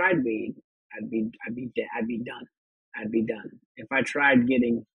I tried weed, I'd be done. I'd be done. If I tried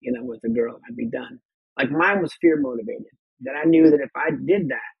getting, with a girl, I'd be done. Like mine was fear motivated. That I knew that if I did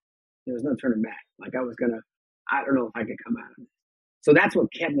that, there was no turning back. Like I don't know if I could come out of it. So that's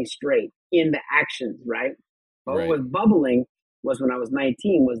what kept me straight in the actions, right? But what Right. was bubbling was when I was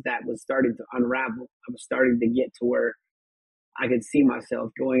 19, was starting to unravel. I was starting to get to where I could see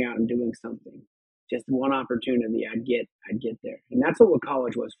myself going out and doing something. Just one opportunity, I'd get there. And that's what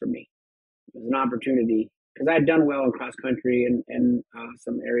college was for me. It was an opportunity because I had done well in cross country and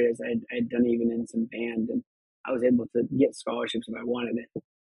some areas. I'd done even in some band, and I was able to get scholarships if I wanted it.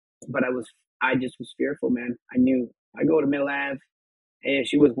 But I just was fearful, man. I knew I go to Mill Ave. Hey,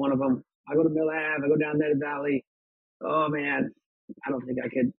 she was one of them. I go to Mill Ave. I go down Nether Valley. Oh man, I don't think I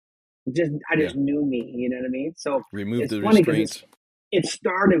could. I Yeah. just knew me. You know what I mean? So Remove it's the funny because restraints. it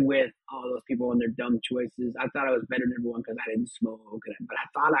started with all those people and their dumb choices. I thought I was better than everyone because I didn't smoke, but I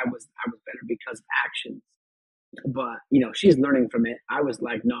thought I was better because of actions. But she's learning from it. I was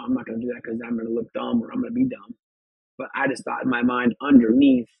like, no, I'm not going to do that because I'm going to look dumb or I'm going to be dumb. But I just thought in my mind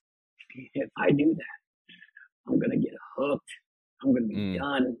underneath, if I do that, I'm going to get hooked. I'm going to be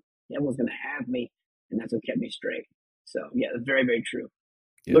done. Everyone's going to have me, and that's what kept me straight. So yeah, very very true.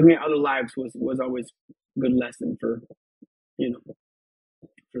 Yeah. Looking at other lives was always a good lesson for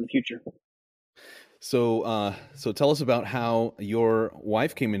for the future. So tell us about how your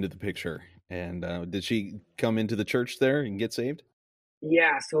wife came into the picture, and did she come into the church there and get saved?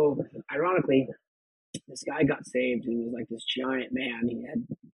 Yeah. So ironically, this guy got saved, and he was like this giant man. He had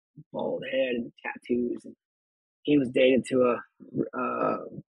bald head and tattoos, and he was dated to a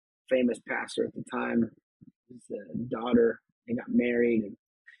famous pastor at the time. His daughter. They got married, and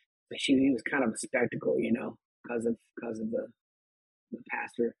he was kind of a spectacle, because of the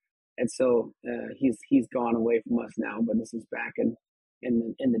pastor. And so he's gone away from us now. But this is back in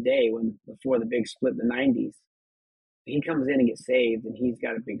the day when before the big split in the '90s. He comes in and gets saved, and he's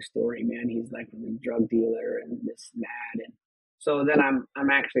got a big story, man. He's like a drug dealer and this and that. And so then I'm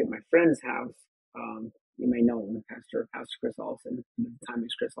actually at my friend's house. You may know him, Pastor Chris Olson. At the time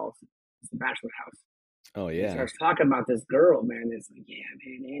he's Chris Olson. It's the Bachelor House. Oh He yeah. starts talking about this girl, man. It's like, yeah,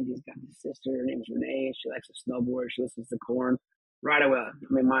 man, Andy's got this sister. Her name's Renee. She likes to snowboard. She listens to Corn. Right away, I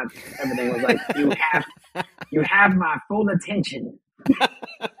mean, everything was like, you have my full attention.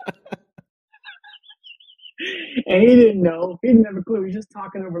 And he didn't know. He didn't have a clue. He was just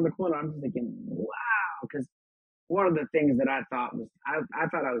talking over in the corner. I'm just thinking, wow, because one of the things that I thought was, I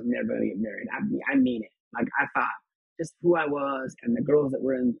thought I was never going to get married. I mean it. Like I thought, just who I was and the girls that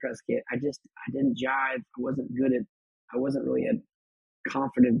were in the press kit. I didn't jive. I wasn't really a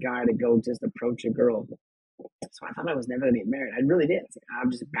confident guy to go just approach a girl. So I thought I was never going to get married. I really did. I'm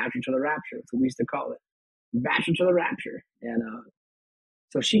just bachelor to the rapture. That's what we used to call it. Bachelor to the rapture. And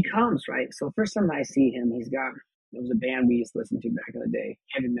so she comes, right? So first time I see him, it was a band we used to listen to back in the day,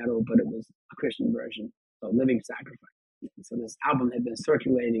 heavy metal, but it was a Christian version, so Living Sacrifice. So this album had been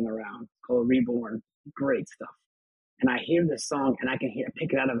circulating around called Reborn, great stuff. And I hear this song, and I can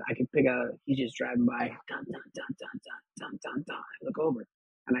he's just driving by, dun, dun, dun, dun, dun, dun, dun, dun. I look over,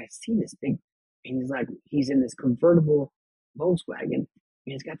 and I see this big, and he's in this convertible Volkswagen, and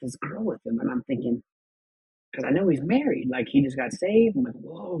he's got this girl with him, and I'm thinking, because I know he's married, like he just got saved. I'm like,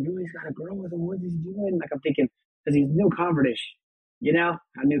 whoa, dude, he's got a girl with him. What is he doing? Like I'm thinking, because he's no convertish. You know,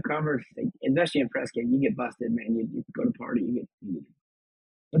 how newcomers, especially in Prescott, you get busted, man. You go to party,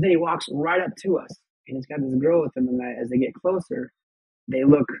 but then he walks right up to us, and he's got this girl with him, and as they get closer, they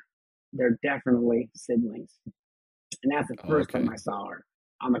look, they're definitely siblings. And that's the first time Okay. I saw her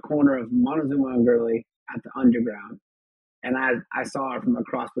on the corner of Montezuma and Gurley at the Underground. And I saw her from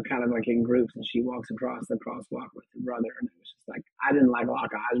across, but kind of like in groups, and she walks across the crosswalk with her brother, and it was just like I didn't like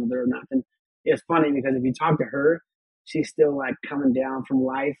lock eyes with her or nothing. It's funny because if you talk to her, she's still like coming down from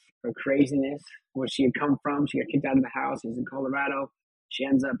life, her craziness, where she had come from. She got kicked out of the house. She's in Colorado. She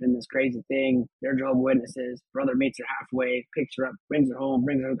ends up in this crazy thing. They're Jehovah's Witnesses. Brother meets her halfway, picks her up, brings her home,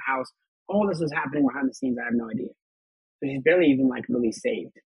 brings her to the house. All this is happening behind the scenes. I have no idea. So she's barely even like really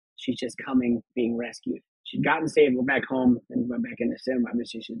saved. She's just coming, being rescued. She'd gotten saved, went back home, and went back into sin.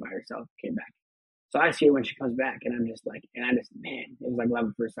 Obviously, she's by herself, came back. So I see her when she comes back, and I'm just like, man, it was like love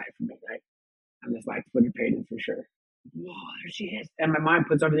at first sight for me, right? I'm just like footed painted for sure. Whoa, there she is. And my mind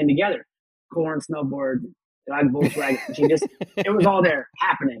puts everything together. Corn, snowboard, like Volkswagen. She just, it was all there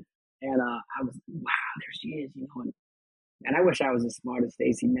happening. And I was, wow, there she is, you know. And I wish I was as smart as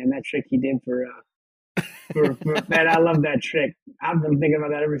Stacy, man. That trick he did for man, I love that trick. I've been thinking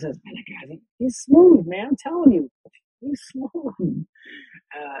about that ever since. Man, that guy, he's smooth, man. I'm telling you, he's smooth.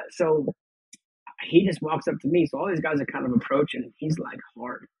 So he just walks up to me. So all these guys are kind of approaching him. He's like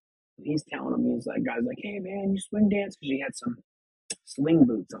hard. He's telling them, he's like, guys like, hey man, you swing dance? Because he had some swing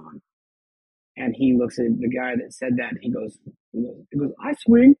boots on. And he looks at the guy that said that. And he goes, I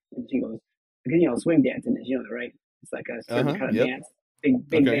swing. And he goes, because swing dancing is, right? It's like a certain kind of Yep. dance, big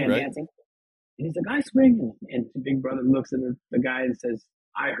Okay, band right. dancing. And he's like, I swing. And the big brother looks at the guy and says,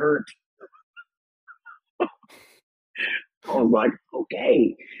 I hurt. I was like,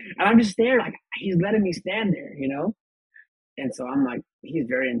 okay. And I'm just there, like, he's letting me stand there, And so I'm like, he's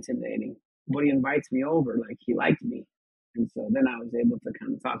very intimidating. But he invites me over, like, he liked me. And so then I was able to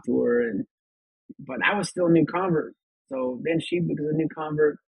kind of talk to her. But I was still a new convert. So then she becomes a new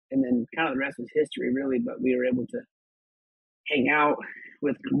convert. And then kind of the rest was history, really. But we were able to hang out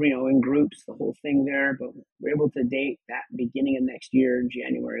with, in groups, the whole thing there. But we were able to date that beginning of next year in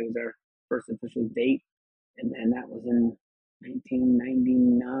January was our first official date. And then that was in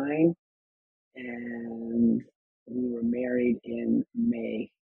 1999. And we were married in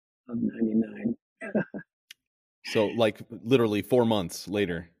May of 99. So like literally 4 months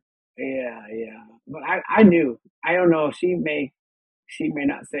later. Yeah. But I knew. I don't know. She may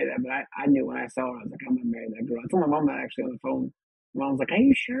not say that, but I knew when I saw her. I was like, I'm gonna marry that girl. I told my mom that actually on the phone. My mom was like, Are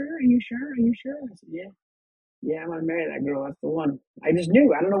you sure? Are you sure? Are you sure? I said, Yeah, I'm gonna marry that girl. That's the one. I just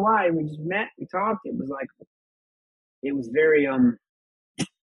knew. I don't know why. We just met. We talked. It was very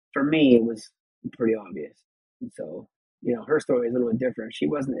for me. It was pretty obvious. And so her story is a little bit different. She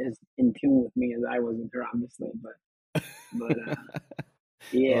wasn't as in tune with me as I was with her, obviously, but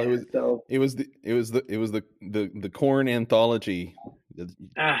yeah. Well, it was the corn anthology.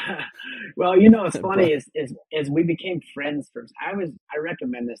 Well, it's funny is we became friends first. I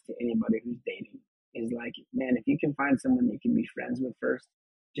recommend this to anybody who's dating. Is like, man, if you can find someone you can be friends with first,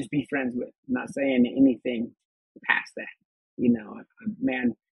 just be friends with. I'm not saying anything past that.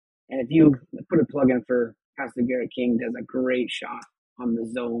 Man. And if you put a plug in for Pastor Garrett King, does a great shot on the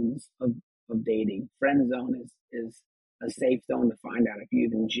zones of dating. Friend zone is a safe zone to find out if you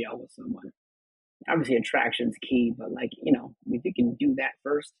even gel with someone. Obviously, attraction's key, but if you can do that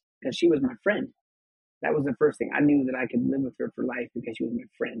first, because she was my friend. That was the first thing. I knew that I could live with her for life because she was my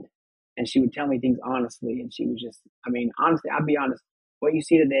friend. And she would tell me things honestly. And she was just, honestly, I'll be honest. What you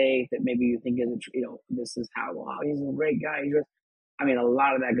see today that maybe you think isn't, this is how, wow, he's a great guy. A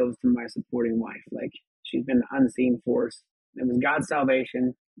lot of that goes to my supporting wife. Like, she's been an unseen force. It was God's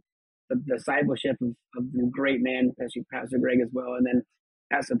salvation, the discipleship of the great man, especially Pastor Greg as well, and then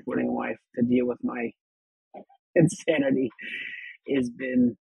that supporting wife to deal with my insanity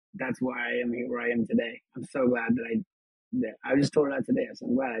that's why I am here where I am today. I'm so glad that I just told her that today. I said,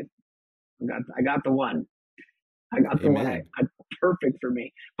 I'm glad I got the one. I got the one I perfect for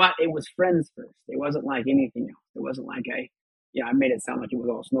me. But it was friends first. It wasn't like anything else. It wasn't like I made it sound like it was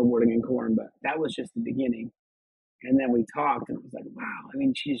all snowboarding and corn, but that was just the beginning. And then we talked, and it was like, wow.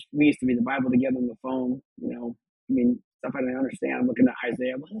 We used to read the Bible together on the phone, stuff I didn't understand. I'm looking at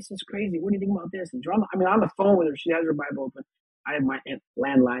Isaiah. Well, this is crazy. What do you think about this? And drama. On the phone with her. She has her Bible open. I have my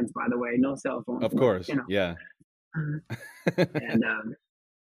landlines, by the way, no cell phone. Of course, yeah. And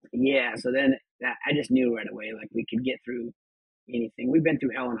so then I just knew right away, like, we could get through anything. We've been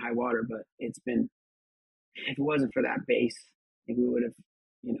through hell and high water, but it's been, if it wasn't for that base, I think we would have,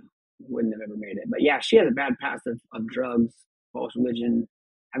 wouldn't have ever made it. But yeah, she has a bad past of drugs, false religion.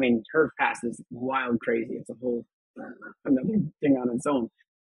 Her past is wild, crazy. It's a whole another thing on its own.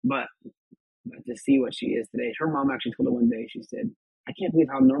 But to see what she is today, her mom actually told her one day. She said, "I can't believe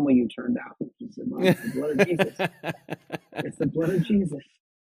how normal you turned out." She said, "Mom, it's the blood of Jesus. It's the blood of Jesus."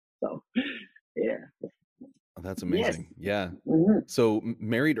 So, yeah. That's Yes. amazing. Yeah. Mm-hmm. So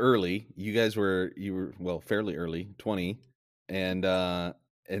married early. You were well fairly early, 20, and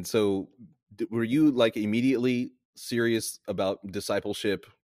so were you like immediately serious about discipleship,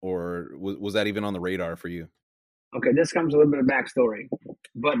 or was that even on the radar for you? Okay, this comes a little bit of backstory,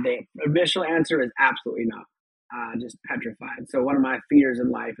 but the initial answer is absolutely not. Just petrified. So one of my fears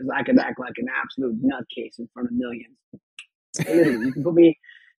in life is I could act like an absolute nutcase in front of millions. Literally, you can put me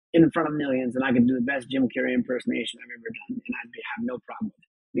in front of millions, and I could do the best Jim Carrey impersonation I've ever done, and have no problem with it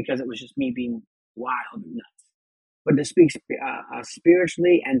because it was just me being wild and nuts. But to speak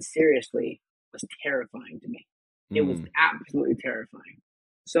spiritually and seriously was terrifying to me. It was absolutely terrifying.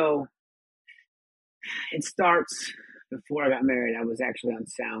 So it starts before I got married. I was actually on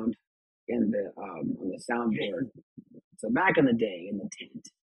sound in the on the soundboard. So back in the day, in the tent,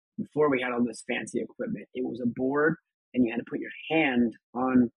 before we had all this fancy equipment, it was a board, and you had to put your hand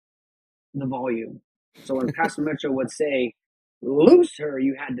on the volume. So when Pastor Mitchell would say, "Loose her,"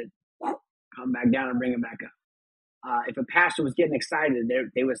 you had to come back down and bring it back up. If a pastor was getting excited,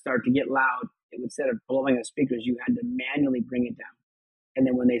 they would start to get loud. Instead of blowing the speakers, you had to manually bring it down. And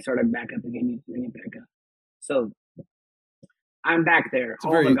then when they started back up again, you bring it back up. So I'm back there. It's a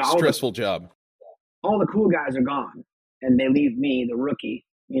very stressful job. All the cool guys are gone, and they leave me, the rookie,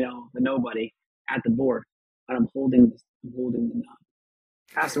 the nobody, at the board, and I'm holding the knob.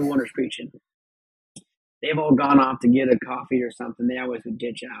 Pastor Warner's preaching. They've all gone off to get a coffee or something. They always would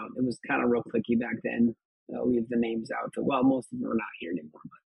ditch out. It was kind of real cliquey back then. I'll leave the names out. Well, most of them are not here anymore,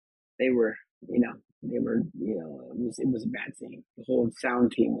 but they were, it was a bad thing. The whole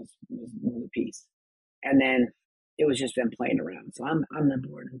sound team was a piece. And then it was just them playing around. So I'm on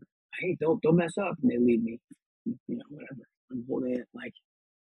board. Hey, don't mess up. And they leave me, whatever. I'm holding it like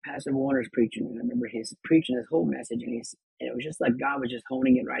Pastor Warner's preaching. And I remember his preaching his whole message. And it was just like God was just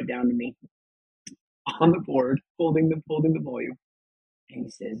honing it right down to me on the board, holding the volume. And he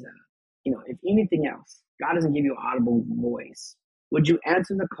says, if anything else, God doesn't give you an audible voice. Would you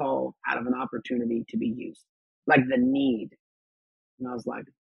answer the call out of an opportunity to be used? Like the need. And I was like,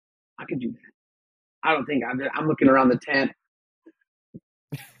 I could do that. I don't think I'm looking around the tent.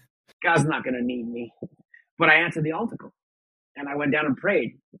 God's not going to need me. But I answered the altar call. And I went down and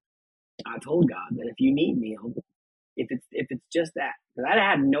prayed. I told God that if you need me, if it's just that. Because I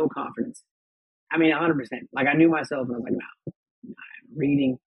had no confidence. I mean, 100%. Like I knew myself and I was like, no.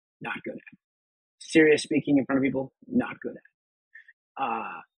 Reading, not good at. Serious speaking in front of people, not good at.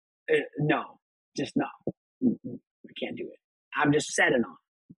 No, just no. I can't do it. I'm just setting on.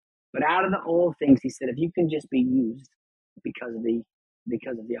 But out of the old things, he said, if you can just be used because of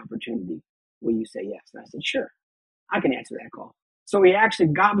the opportunity, will you say yes? And I said, sure, I can answer that call. So he actually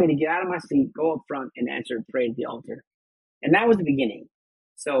got me to get out of my seat, go up front, and answer, pray at the altar. And that was the beginning.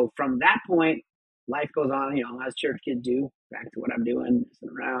 So from that point, life goes on, as church kids do, back to what I'm doing, messing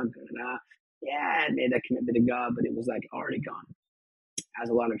around, yeah, I made that commitment to God, but it was like already gone, as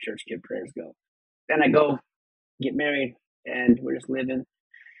a lot of church kid prayers go. Then I go get married, and we're just living,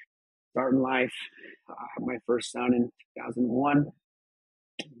 starting life. I had my first son in 2001.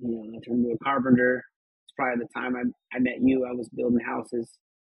 I turned into a carpenter. It's probably the time I met you. I was building houses,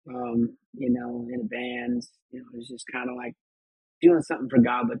 in a bands. It was just kind of like doing something for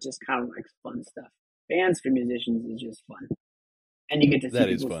God, but just kind of like fun stuff. Bands for musicians is just fun. And you get to see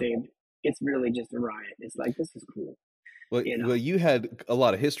people saved. It's really just a riot. It's like, this is cool. Well, you had a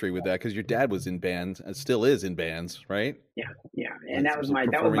lot of history with that because your dad was in bands and still is in bands, right? Yeah. And that was my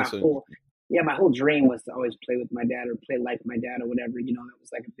whole, my whole dream was to always play with my dad or play like my dad or whatever.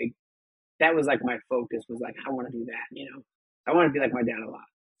 That was like my focus was like, I want to do that, I want to be like my dad a lot.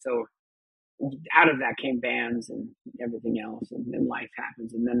 So out of that came bands and everything else, and then life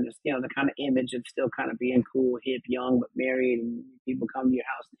happens, and then there's the kind of image of still kind of being cool, hip, young, but married, and people come to your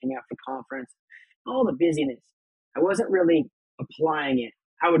house and hang out for conference, all the busyness. I wasn't really applying it.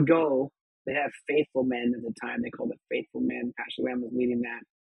 I would go. They have Faithful Men at the time. They called it Faithful Men. Pastor Lamb was leading that,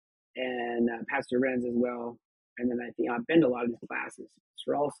 and Pastor Renz as well. And then I think I've been to a lot of these classes.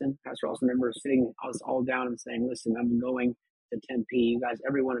 Pastor Olson, remember sitting us all down and saying, "Listen, I'm going to Tempe. You guys,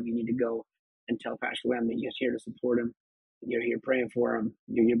 every one of you need to go and tell Pastor Lamb that you're here to support him. You're here praying for him.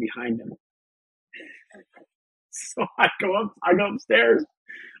 You're behind him." So I go upstairs.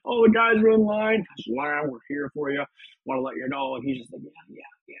 All the guys are in line. Pastor Lamb, we're here for you. Want to let you know. And he's just like,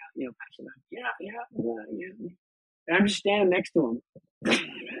 yeah. Pastor Lamb, yeah. And I'm just standing next to him.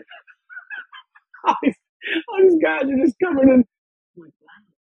 I'm these guys are just covered in. I'm like,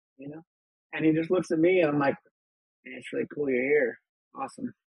 wow, And he just looks at me, and I'm like, man, it's really cool you're here.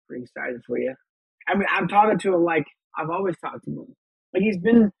 Awesome. Pretty excited for you. I mean, I'm talking to him like I've always talked to him. Like he's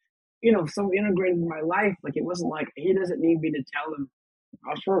been, so integrated in my life. Like it wasn't like he doesn't need me to tell him,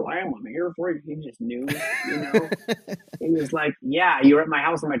 I sure am. I'm here for you. He just knew, He was like, yeah, you were at my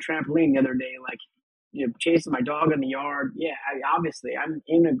house on my trampoline the other day, like, chasing my dog in the yard. Yeah, obviously I'm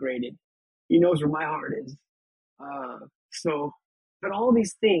integrated. He knows where my heart is. But all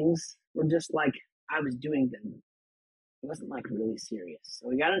these things were just like I was doing them. It wasn't like really serious. So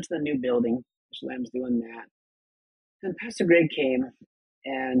we got into the new building. Lamb's doing that. Then Pastor Greg came,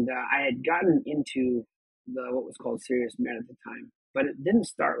 and I had gotten into what was called Serious Men at the time. But it didn't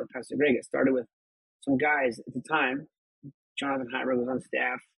start with Pastor Greg. It started with some guys at the time. Jonathan Heitberg was on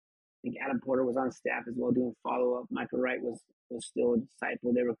staff. I think Adam Porter was on staff as well, doing follow-up. Michael Wright was still a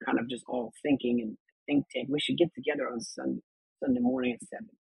disciple. They were kind of just all thinking and think tank. We should get together on Sunday morning at 7.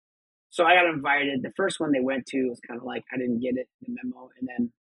 So I got invited. The first one they went to was kind of like, I didn't get it, the memo. And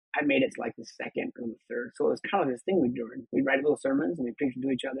then I made it to like the second or the third. So it was kind of this thing we'd do. We'd write little sermons and we'd preach to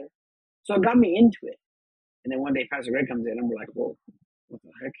each other. So it got me into it. And then one day Pastor Greg comes in and we're like, whoa, what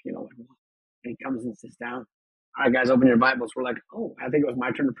the heck? And he comes and sits down. All right, guys, open your Bibles. We're like, oh, I think it was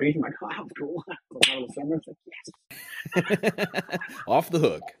my turn to preach. I'm like, oh, that was cool. One of the sermons. Like, yes. Off the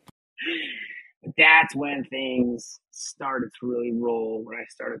hook. But that's when things started to really roll, where I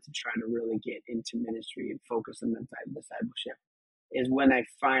started to try to really get into ministry and focus on the discipleship, is when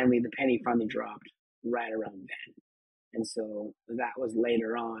the penny finally dropped right around then. And so that was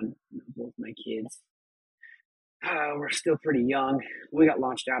later on. Both my kids were still pretty young. We got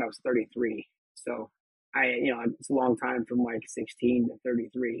launched out, I was 33. So it's a long time from like 16 to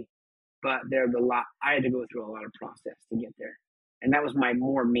 33, but I had to go through a lot of process to get there. And that was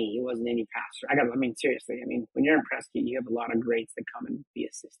more me. It wasn't any pastor. Seriously, when you're in Prescott, you have a lot of greats that come and be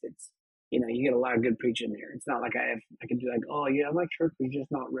assistants. You get a lot of good preaching there. It's not like I can be like, oh yeah, my church was just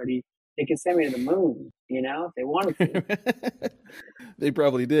not ready. They could send me to the moon, if they wanted to. They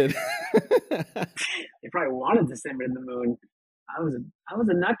probably did. They probably wanted to send me to the moon. I was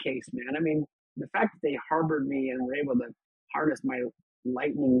a nutcase, man. The fact that they harbored me and were able to harness my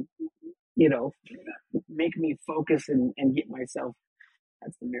lightning, make me focus and get myself,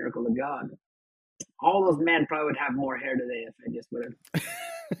 that's the miracle of God. All those men probably would have more hair today if I just would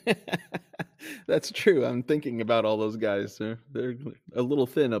have. That's true. I'm thinking about all those guys. They're a little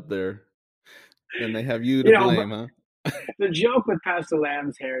thin up there, and they have you to blame, huh? The joke with Pastor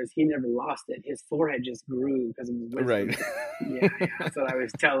Lamb's hair is he never lost it. His forehead just grew because of his wisdom. Right. Yeah, that's what I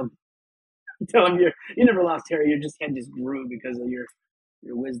always tell him. Tell him you never lost hair. Your head just grew because of your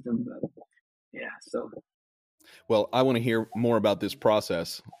wisdom. But yeah, so. Well, I want to hear more about this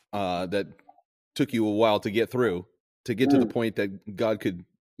process that took you a while to get through, to get to the point that God could,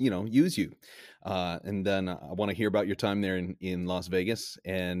 use you. And then I want to hear about your time there in Las Vegas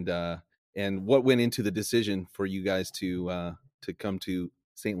and what went into the decision for you guys to come to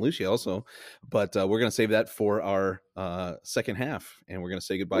St. Lucia also. But we're going to save that for our second half, and we're going to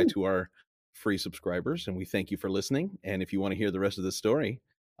say goodbye to our free subscribers. And we thank you for listening. And if you want to hear the rest of the story,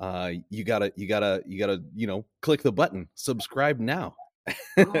 you gotta, click the button, subscribe now.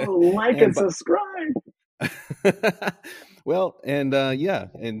 And subscribe. Well, and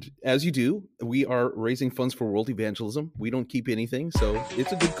and as you do, we are raising funds for world evangelism. We don't keep anything, so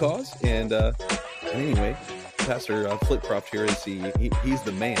it's a good cause. And anyway, Pastor Flitcroft here he's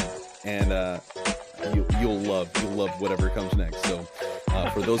the man, and you'll love whatever comes next. So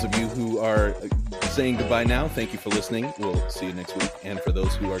for those of you who are saying goodbye now, thank you for listening. We'll see you next week. And for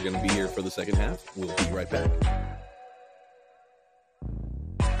those who are going to be here for the second half, we'll be right back.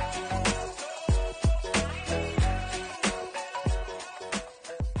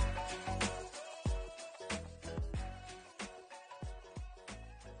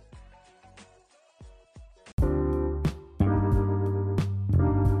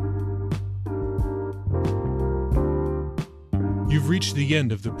 You've reached the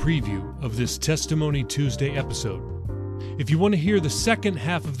end of the preview of this Testimony Tuesday episode. If you want to hear the second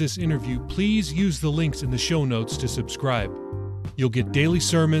half of this interview, please use the links in the show notes to subscribe. You'll get daily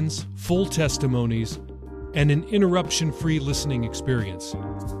sermons, full testimonies, and an interruption-free listening experience.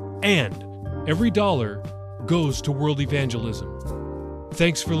 And every dollar goes to world evangelism.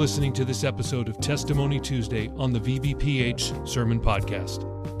 Thanks for listening to this episode of Testimony Tuesday on the VBPH Sermon Podcast.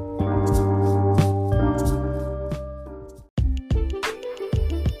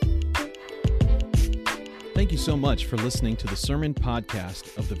 Thank Thank you so much for listening to the Sermon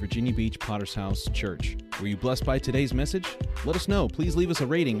Podcast of the Virginia Beach Potter's House Church. Were you blessed by today's message? Let us know. Please leave us a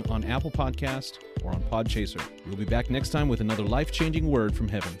rating on Apple Podcast or on Podchaser. We'll be back next time with another life-changing word from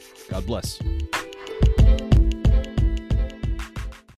heaven. God bless.